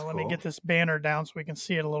 Ooh, let me get this banner down so we can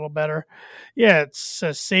see it a little better. Yeah, it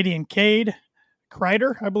says Sadie and Cade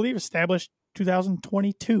Kreider, I believe, established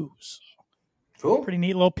 2022. So cool. Pretty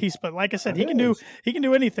neat little piece. But like I said, he can do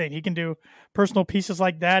anything. He can do personal pieces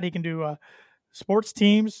like that. He can do sports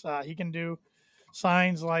teams. He can do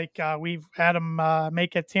signs like we've had him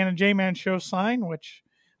make a Tan and J-Man Show sign, which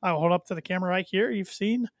I will hold up to the camera right here. You've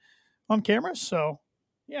seen on camera. So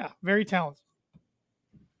yeah, very talented.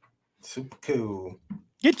 Super cool.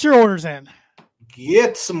 Get your orders in.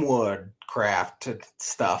 Get some woodcraft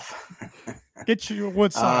stuff. Get your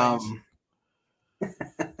wood signs.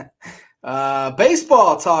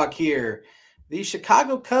 Baseball talk here. The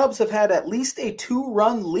Chicago Cubs have had at least a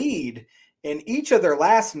 2-run lead in each of their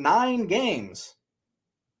last 9 games.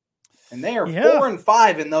 And they are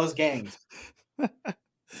 4-5 in those games.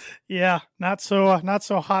 Yeah, not so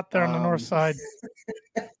hot there on the north side.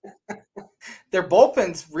 Their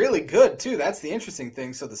bullpen's really good too. That's the interesting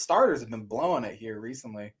thing. So the starters have been blowing it here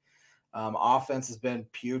recently. Offense has been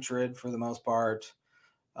putrid for the most part.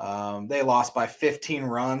 They lost by 15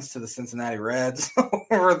 runs to the Cincinnati Reds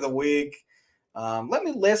over the week. Let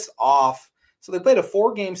me list off. So they played a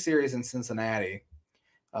 4-game series in Cincinnati.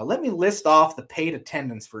 Let me list off the paid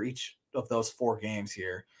attendance for each of those 4 games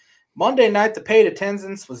here. Monday night, the paid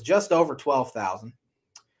attendance was just over 12,000.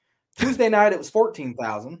 Tuesday night, it was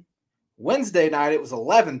 14,000. Wednesday night, it was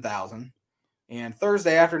 11,000. And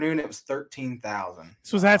Thursday afternoon, it was 13,000.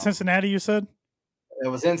 So was that Cincinnati, you said? It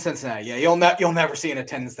was in Cincinnati. Yeah, you'll never see an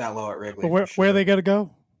attendance that low at Wrigley. Where are they going to go?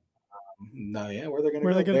 No, yeah, where they're going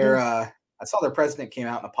to go. I saw their president came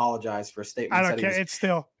out and apologized for a statement. I don't care. It's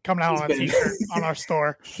still coming out on a T-shirt on our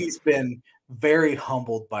store. He's been very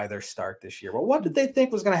humbled by their start this year. Well, what did they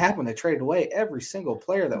think was going to happen when they traded away every single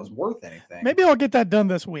player that was worth anything? Maybe I'll get that done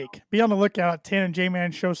this week. Be on the lookout at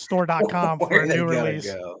TannandJManShowStore.com for a new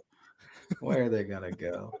release. Where are they going to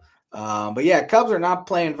go? But yeah, Cubs are not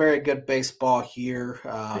playing very good baseball here.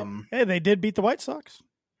 Hey, they did beat the White Sox.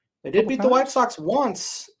 They did beat the White Sox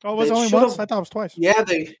once. Oh, it was only once? I thought it was twice. Yeah,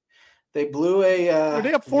 they blew a. Were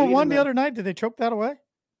they up 4-1 the other night? Did they choke that away?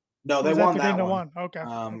 No, they won that one. Okay.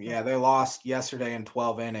 Yeah, they lost yesterday in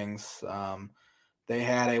 12 innings. They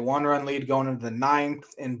had a 1-run lead going into the 9th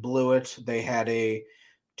and blew it. They had a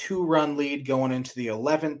 2-run lead going into the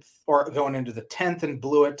 11th or going into the 10th and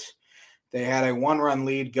blew it. They had a 1-run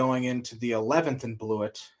lead going into the 11th and blew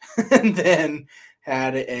it. And then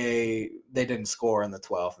they didn't score in the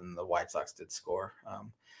 12th, and the White Sox did score.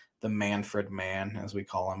 The Manfred Man, as we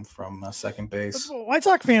call him, from second base. But White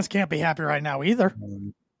Sox fans can't be happy right now either.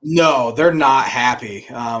 No, they're not happy.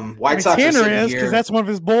 White Sox Tanner is, because that's one of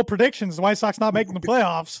his bold predictions. The White Sox not making the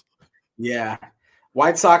playoffs. Yeah.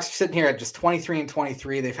 White Sox are sitting here at just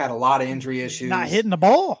 23-23. They've had a lot of injury issues. Not hitting the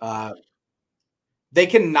ball. They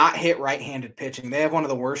cannot hit right-handed pitching. They have one of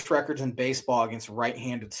the worst records in baseball against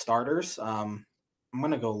right-handed starters. I'm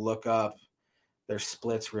going to go look up their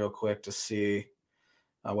splits real quick to see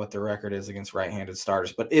what their record is against right-handed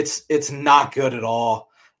starters. But it's not good at all.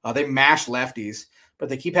 They mash lefties, but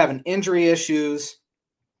they keep having injury issues.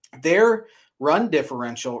 Their run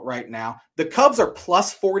differential right now, the Cubs are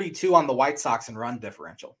plus 42 on the White Sox in run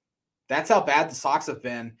differential. That's how bad the Sox have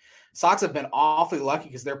been. Sox have been awfully lucky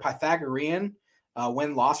because their Pythagorean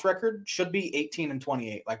win-loss record should be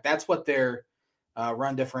 18-28. Like, that's what their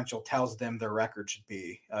run differential tells them their record should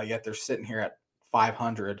be. Yet they're sitting here at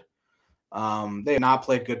 500. They have not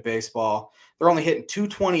played good baseball. They're only hitting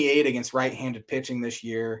 228 against right-handed pitching this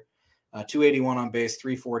year. 281 on base,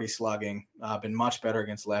 340 slugging. Been much better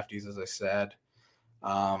against lefties, as I said.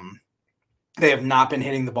 They have not been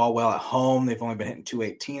hitting the ball well at home. They've only been hitting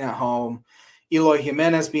 218 at home. Eloy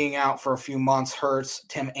Jimenez being out for a few months hurts.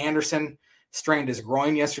 Tim Anderson strained his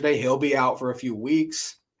groin yesterday. He'll be out for a few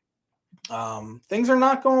weeks. Things are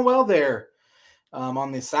not going well there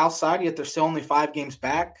on the south side, yet they're still only 5 games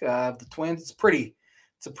back. The Twins, it's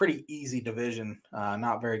a pretty easy division,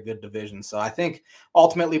 not very good division. So I think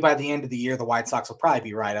ultimately by the end of the year, the White Sox will probably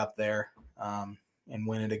be right up there and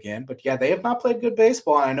win it again. But yeah, they have not played good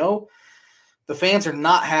baseball. I know the fans are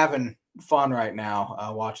not having fun right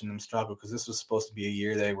now watching them struggle, because this was supposed to be a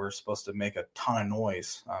year they were supposed to make a ton of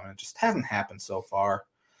noise. It just hasn't happened so far.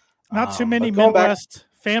 Not too many Midwest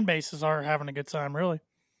fan bases are having a good time, really.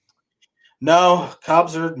 No,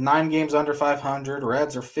 Cubs are 9 games under 500.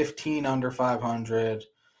 Reds are 15 under 500.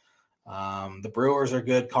 The Brewers are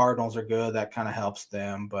good. Cardinals are good. That kind of helps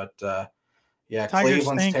them. But, yeah, Tigers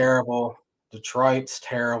Cleveland's stink. Terrible. Detroit's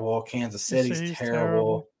terrible. Kansas City's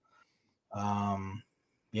terrible.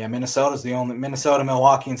 Yeah, Minnesota,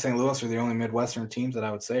 Milwaukee, and St. Louis are the only Midwestern teams that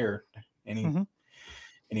I would say are any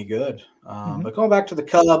good. But going back to the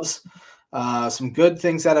Cubs, some good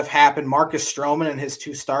things that have happened. Marcus Stroman in his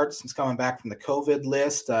 2 starts since coming back from the COVID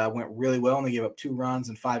list went really well. Only gave up 2 runs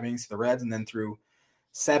in 5 innings to the Reds, and then threw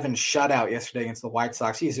 7 shutout yesterday against the White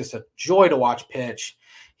Sox. He's just a joy to watch pitch.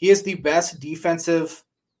 He is the best defensive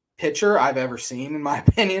pitcher I've ever seen, in my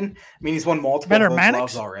opinion. I mean, he's won multiple Gold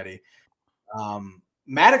Gloves already.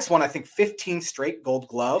 Maddox won, I think, 15 straight Gold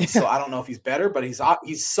Gloves, so I don't know if he's better, but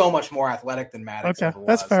he's so much more athletic than Maddox ever was.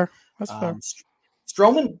 That's fair. That's fair.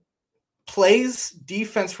 Stroman plays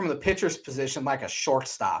defense from the pitcher's position like a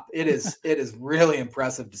shortstop. It is really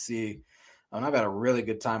impressive to see. And I've had a really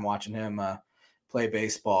good time watching him play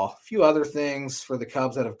baseball. A few other things for the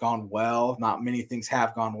Cubs that have gone well. Not many things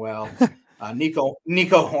have gone well.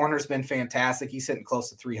 Nico Horner's been fantastic. He's hitting close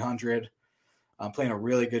to 300, playing a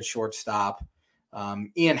really good shortstop.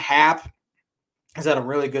 Ian Happ has had a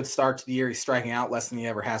really good start to the year. He's striking out less than he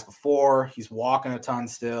ever has before. He's walking a ton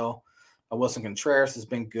still. Wilson Contreras has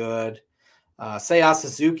been good. Seiya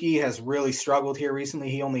Suzuki has really struggled here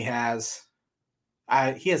recently. He has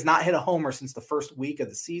not hit a homer since the first week of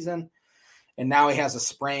the season, and now he has a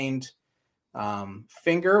sprained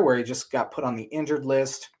finger where he just got put on the injured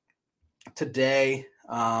list today.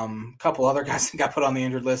 A couple other guys got put on the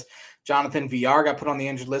injured list. Jonathan VR got put on the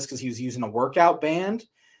injured list because he was using a workout band,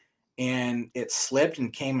 and it slipped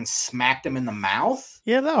and came and smacked him in the mouth.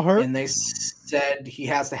 Yeah, that hurt. And they said he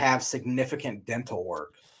has to have significant dental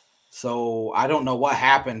work. So I don't know what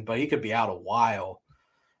happened, but he could be out a while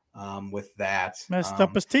with that. Messed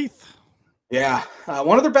up his teeth. Yeah.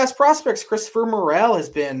 One of their best prospects, Christopher Morel, has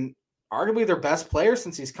been arguably their best player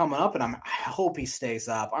since he's coming up, and I hope he stays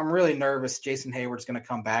up. I'm really nervous Jason Hayward's going to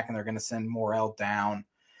come back and they're going to send Morel down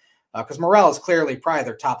because Morel is clearly probably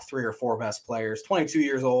their top 3 or 4 best players. 22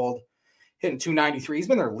 years old, hitting 293. He's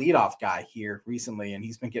been their leadoff guy here recently, and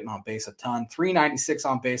he's been getting on base a ton. 396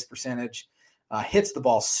 on base percentage. Hits the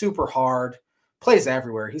ball super hard, plays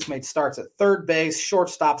everywhere. He's made starts at third base,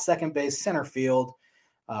 shortstop, second base, center field.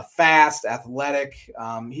 Fast, athletic.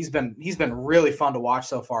 He's been really fun to watch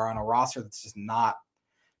so far on a roster that's just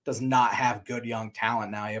does not have good young talent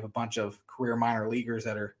now. You have a bunch of career minor leaguers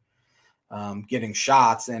that are getting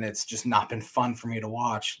shots, and it's just not been fun for me to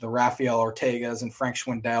watch. The Rafael Ortegas and Frank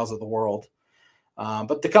Schwindels of the world.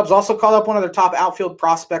 But the Cubs also called up one of their top outfield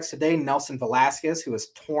prospects today, Nelson Velasquez, who has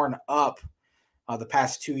torn up the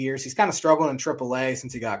past 2 years. He's kind of struggled in AAA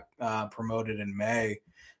since he got promoted in May,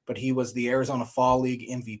 but he was the Arizona Fall League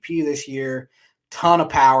MVP this year. Ton of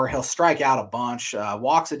power. He'll strike out a bunch,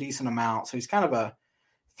 walks a decent amount. So he's kind of a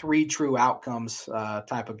 3 true outcomes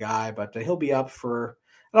type of guy, but he'll be up for,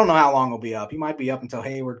 I don't know how long he'll be up. He might be up until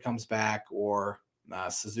Hayward comes back or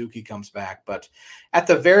Suzuki comes back. But at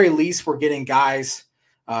the very least, we're getting guys,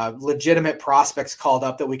 legitimate prospects called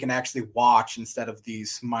up that we can actually watch instead of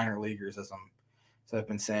these minor leaguers, as I've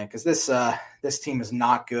been saying, because this team is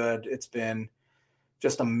not good. It's been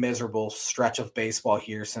just a miserable stretch of baseball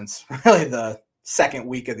here since really the second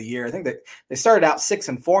week of the year. I think that they started out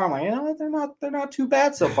 6-4. I'm like, they're not too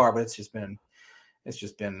bad so far, but it's just been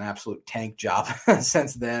an absolute tank job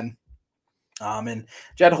since then. And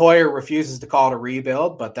Jed Hoyer refuses to call it a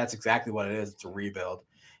rebuild, but that's exactly what it is. It's a rebuild.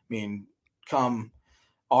 I mean, come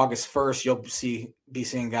August 1st, you'll be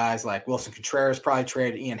seeing guys like Wilson Contreras probably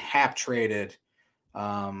traded, Ian Happ traded.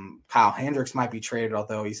 Kyle Hendricks might be traded,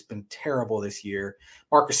 although he's been terrible this year.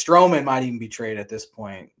 Marcus Stroman might even be traded at this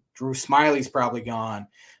point. Drew Smiley's probably gone.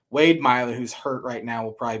 Wade Miley, who's hurt right now,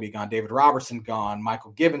 will probably be gone. David Robertson gone.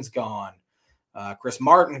 Michael Gibbons gone. Chris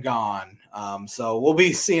Martin gone. So we'll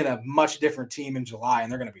be seeing a much different team in July, and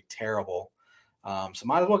they're going to be terrible. So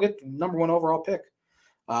might as well get the number 1 overall pick.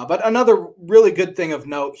 But another really good thing of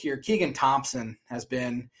note here, Keegan Thompson has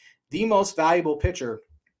been the most valuable pitcher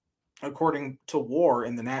according to WAR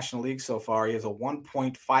in the National League so far. He has a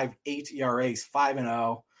 1.58 ERA. He's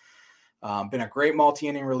 5-0. Been a great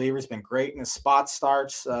multi-inning reliever. He's been great in his spot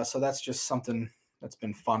starts. So that's just something that's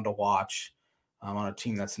been fun to watch on a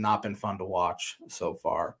team that's not been fun to watch so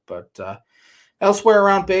far. But elsewhere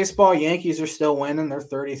around baseball, Yankees are still winning. They're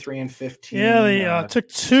 33-15. Yeah, they took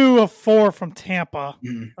 2 of 4 from Tampa.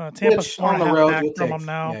 Tampa's on the road back you'll from take, them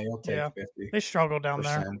now. Yeah, you'll take 50. They struggle down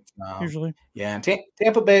there usually. Yeah, and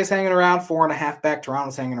Tampa Bay is hanging around 4.5 back.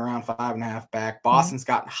 Toronto's hanging around 5.5 back. Boston's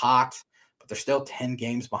gotten hot, but they're still 10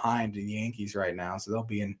 games behind the Yankees right now, so they'll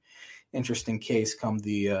be an interesting case come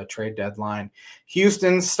the trade deadline.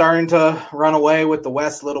 Houston's starting to run away with the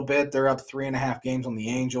West a little bit. They're up 3.5 games on the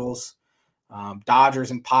Angels.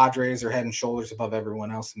 Dodgers and Padres are head and shoulders above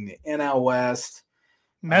everyone else in the NL West.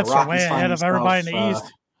 Mets are way ahead of everybody in the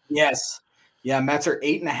East. Yes. Yeah, Mets are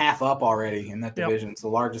 8.5 up already in that division. Yep. It's the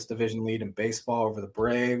largest division lead in baseball over the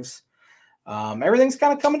Braves. Everything's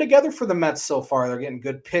kind of coming together for the Mets so far. They're getting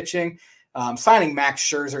good pitching. Signing Max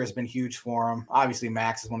Scherzer has been huge for him. Obviously,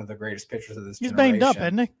 Max is one of the greatest pitchers of this generation. He's banged up,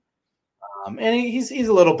 isn't he? And he's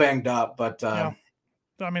a little banged up, but I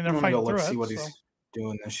mean, they're fighting through it. See what he's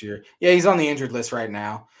doing this year. Yeah, he's on the injured list right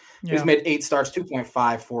now. Yeah. He's made 8 starts,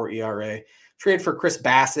 2.54 ERA. Trade for Chris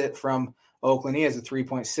Bassett from Oakland. He has a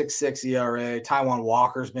 3.66 ERA. Taijuan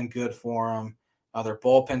Walker's been good for him. Their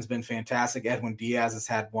bullpen's been fantastic. Edwin Diaz has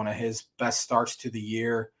had one of his best starts to the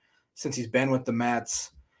year since he's been with the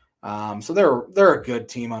Mets. So they're a good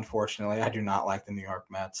team, unfortunately. I do not like the New York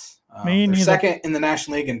Mets. They're second in the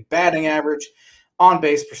National League in batting average,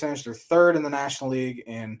 on-base percentage. They're third in the National League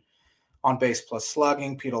in on-base plus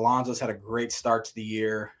slugging. Pete Alonso's had a great start to the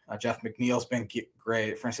year. Jeff McNeil's been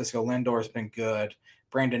great. Francisco Lindor's been good.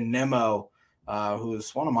 Brandon Nimmo,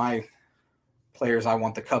 who's one of my players I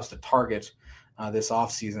want the Cubs to target this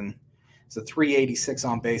offseason. It's a 386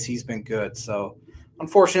 on base. He's been good. So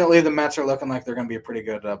unfortunately, the Mets are looking like they're going to be a pretty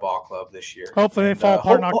good ball club this year. Hopefully they fall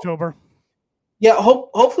apart in October. Yeah,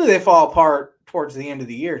 hopefully they fall apart towards the end of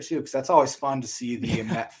the year, too, because that's always fun to see the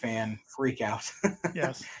Met fan freak out.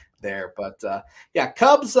 Yes. There. But,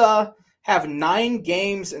 Cubs have 9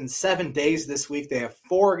 games in 7 days this week. They have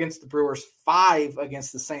 4 against the Brewers, 5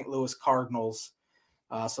 against the St. Louis Cardinals.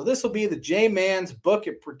 So this will be the J-Man's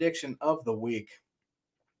Bucket prediction of the week.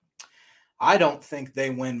 I don't think they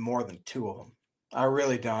win more than 2 of them. I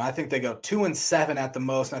really don't. I think they go 2-7 at the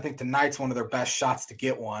most, and I think tonight's one of their best shots to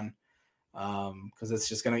get one because it's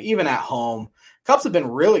just going to, even at home. Cubs have been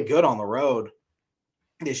really good on the road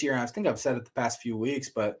this year, and I think I've said it the past few weeks,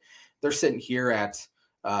 but they're sitting here at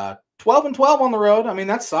 12-12 on the road. I mean,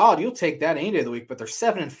 that's solid. You'll take that any day of the week, but they're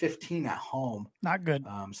 7-15 at home. Not good.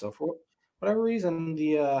 So for whatever reason,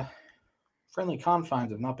 the friendly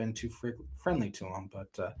confines have not been too friendly to them. But,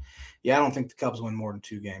 I don't think the Cubs win more than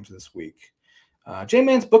 2 games this week.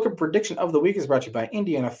 J-Man's Book of Prediction of the Week is brought to you by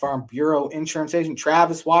Indiana Farm Bureau Insurance Agent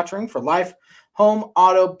Travis Watering for life, home,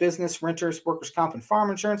 auto, business, renters, workers' comp, and farm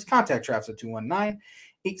insurance. Contact Travis at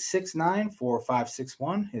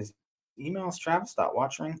 219-869-4561. His email is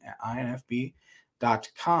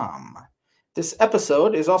travis.watering@infb.com. This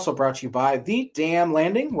episode is also brought to you by The Dam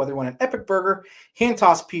Landing. Whether you want an epic burger,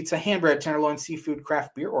 hand-tossed pizza, hand-bread tenderloin, seafood,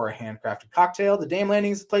 craft beer, or a handcrafted cocktail, The Dam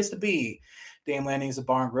Landing is the place to be. Dam Landing is a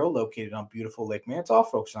bar and grill located on beautiful Lake Manitou,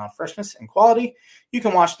 focusing on freshness and quality. You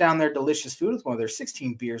can wash down their delicious food with one of their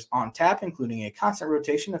 16 beers on tap, including a constant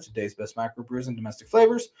rotation of today's best microbrews and domestic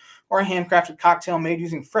flavors, or a handcrafted cocktail made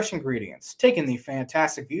using fresh ingredients. Take in the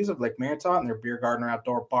fantastic views of Lake Manitou and their beer garden or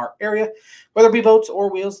outdoor bar area. Whether it be boats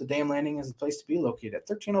or wheels, the Dam Landing is the place to be, located at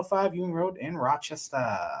 1305 Ewing Road in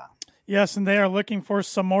Rochester. Yes, and they are looking for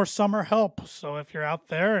some more summer help. So if you're out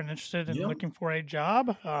there and interested in looking for a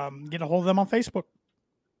job, get a hold of them on Facebook.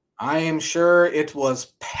 I am sure it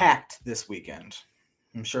was packed this weekend.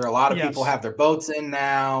 I'm sure a lot of people have their boats in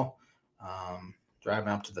now, driving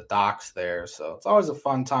up to the docks there. So it's always a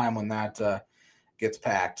fun time when that gets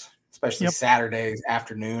packed, especially Saturday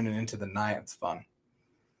afternoon and into the night. It's fun.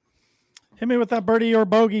 Hit me with that birdie or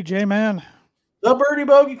bogey, J-Man. The birdie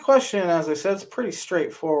bogey question, as I said, is pretty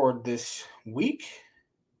straightforward this week.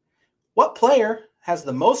 What player has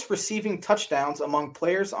the most receiving touchdowns among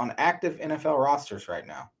players on active NFL rosters right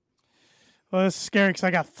now? Well, this is scary because I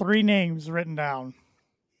got 3 names written down.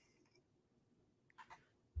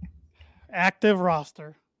 Active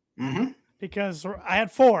roster. Mm-hmm. Because I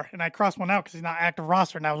had 4, and I crossed one out because he's not active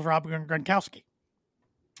roster, and that was Rob Gronkowski.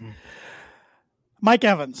 Mike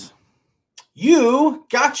Evans. You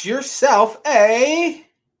got yourself a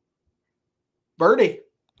birdie.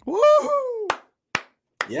 Woo!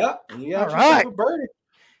 Yep, you got yourself a birdie.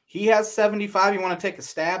 He has 75. You want to take a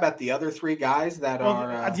stab at the other 3 guys that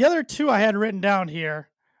are... The other 2 I had written down here.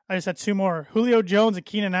 I just had 2 more. Julio Jones and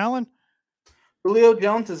Keenan Allen. Julio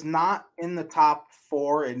Jones is not in the top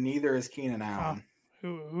 4, and neither is Keenan Allen.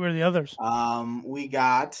 Who are the others? We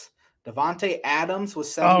got Devontae Adams with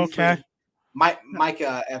 73. Oh, okay. Mike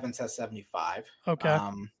Evans has 75. Okay.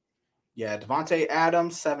 Devontae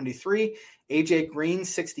Adams, 73. AJ Green,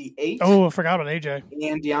 68. Oh, I forgot about AJ.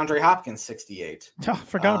 And DeAndre Hopkins, 68. I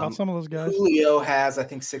forgot about some of those guys. Julio has, I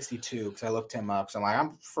think, 62 because I looked him up. So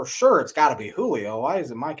I'm for sure it's got to be Julio. Why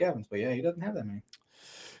is it Mike Evans? But he doesn't have that many.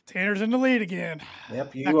 Tanner's in the lead again.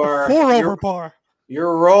 Yep, you are 4 over par.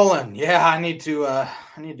 You're rolling. Yeah, I need to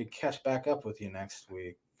catch back up with you next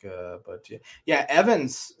week.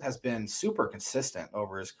 Evans has been super consistent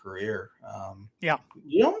over his career. You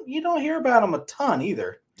don't hear about him a ton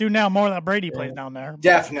either. Do now more that Brady plays down there.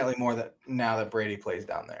 Definitely more that now that Brady plays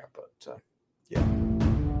down there. But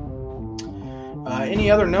any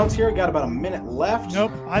other notes here? Got about a minute left.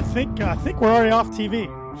 Nope. I think we're already off TV.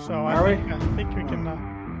 So I think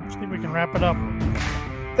we can wrap it up.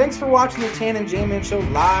 Thanks for watching the Tan and J-Man Show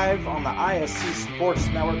live on the ISC Sports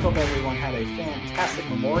Network. Hope everyone had a fantastic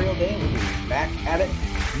Memorial Day. We'll be back at it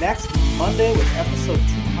next Monday with episode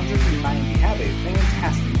 290. Have a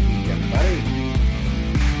fantastic week, everybody.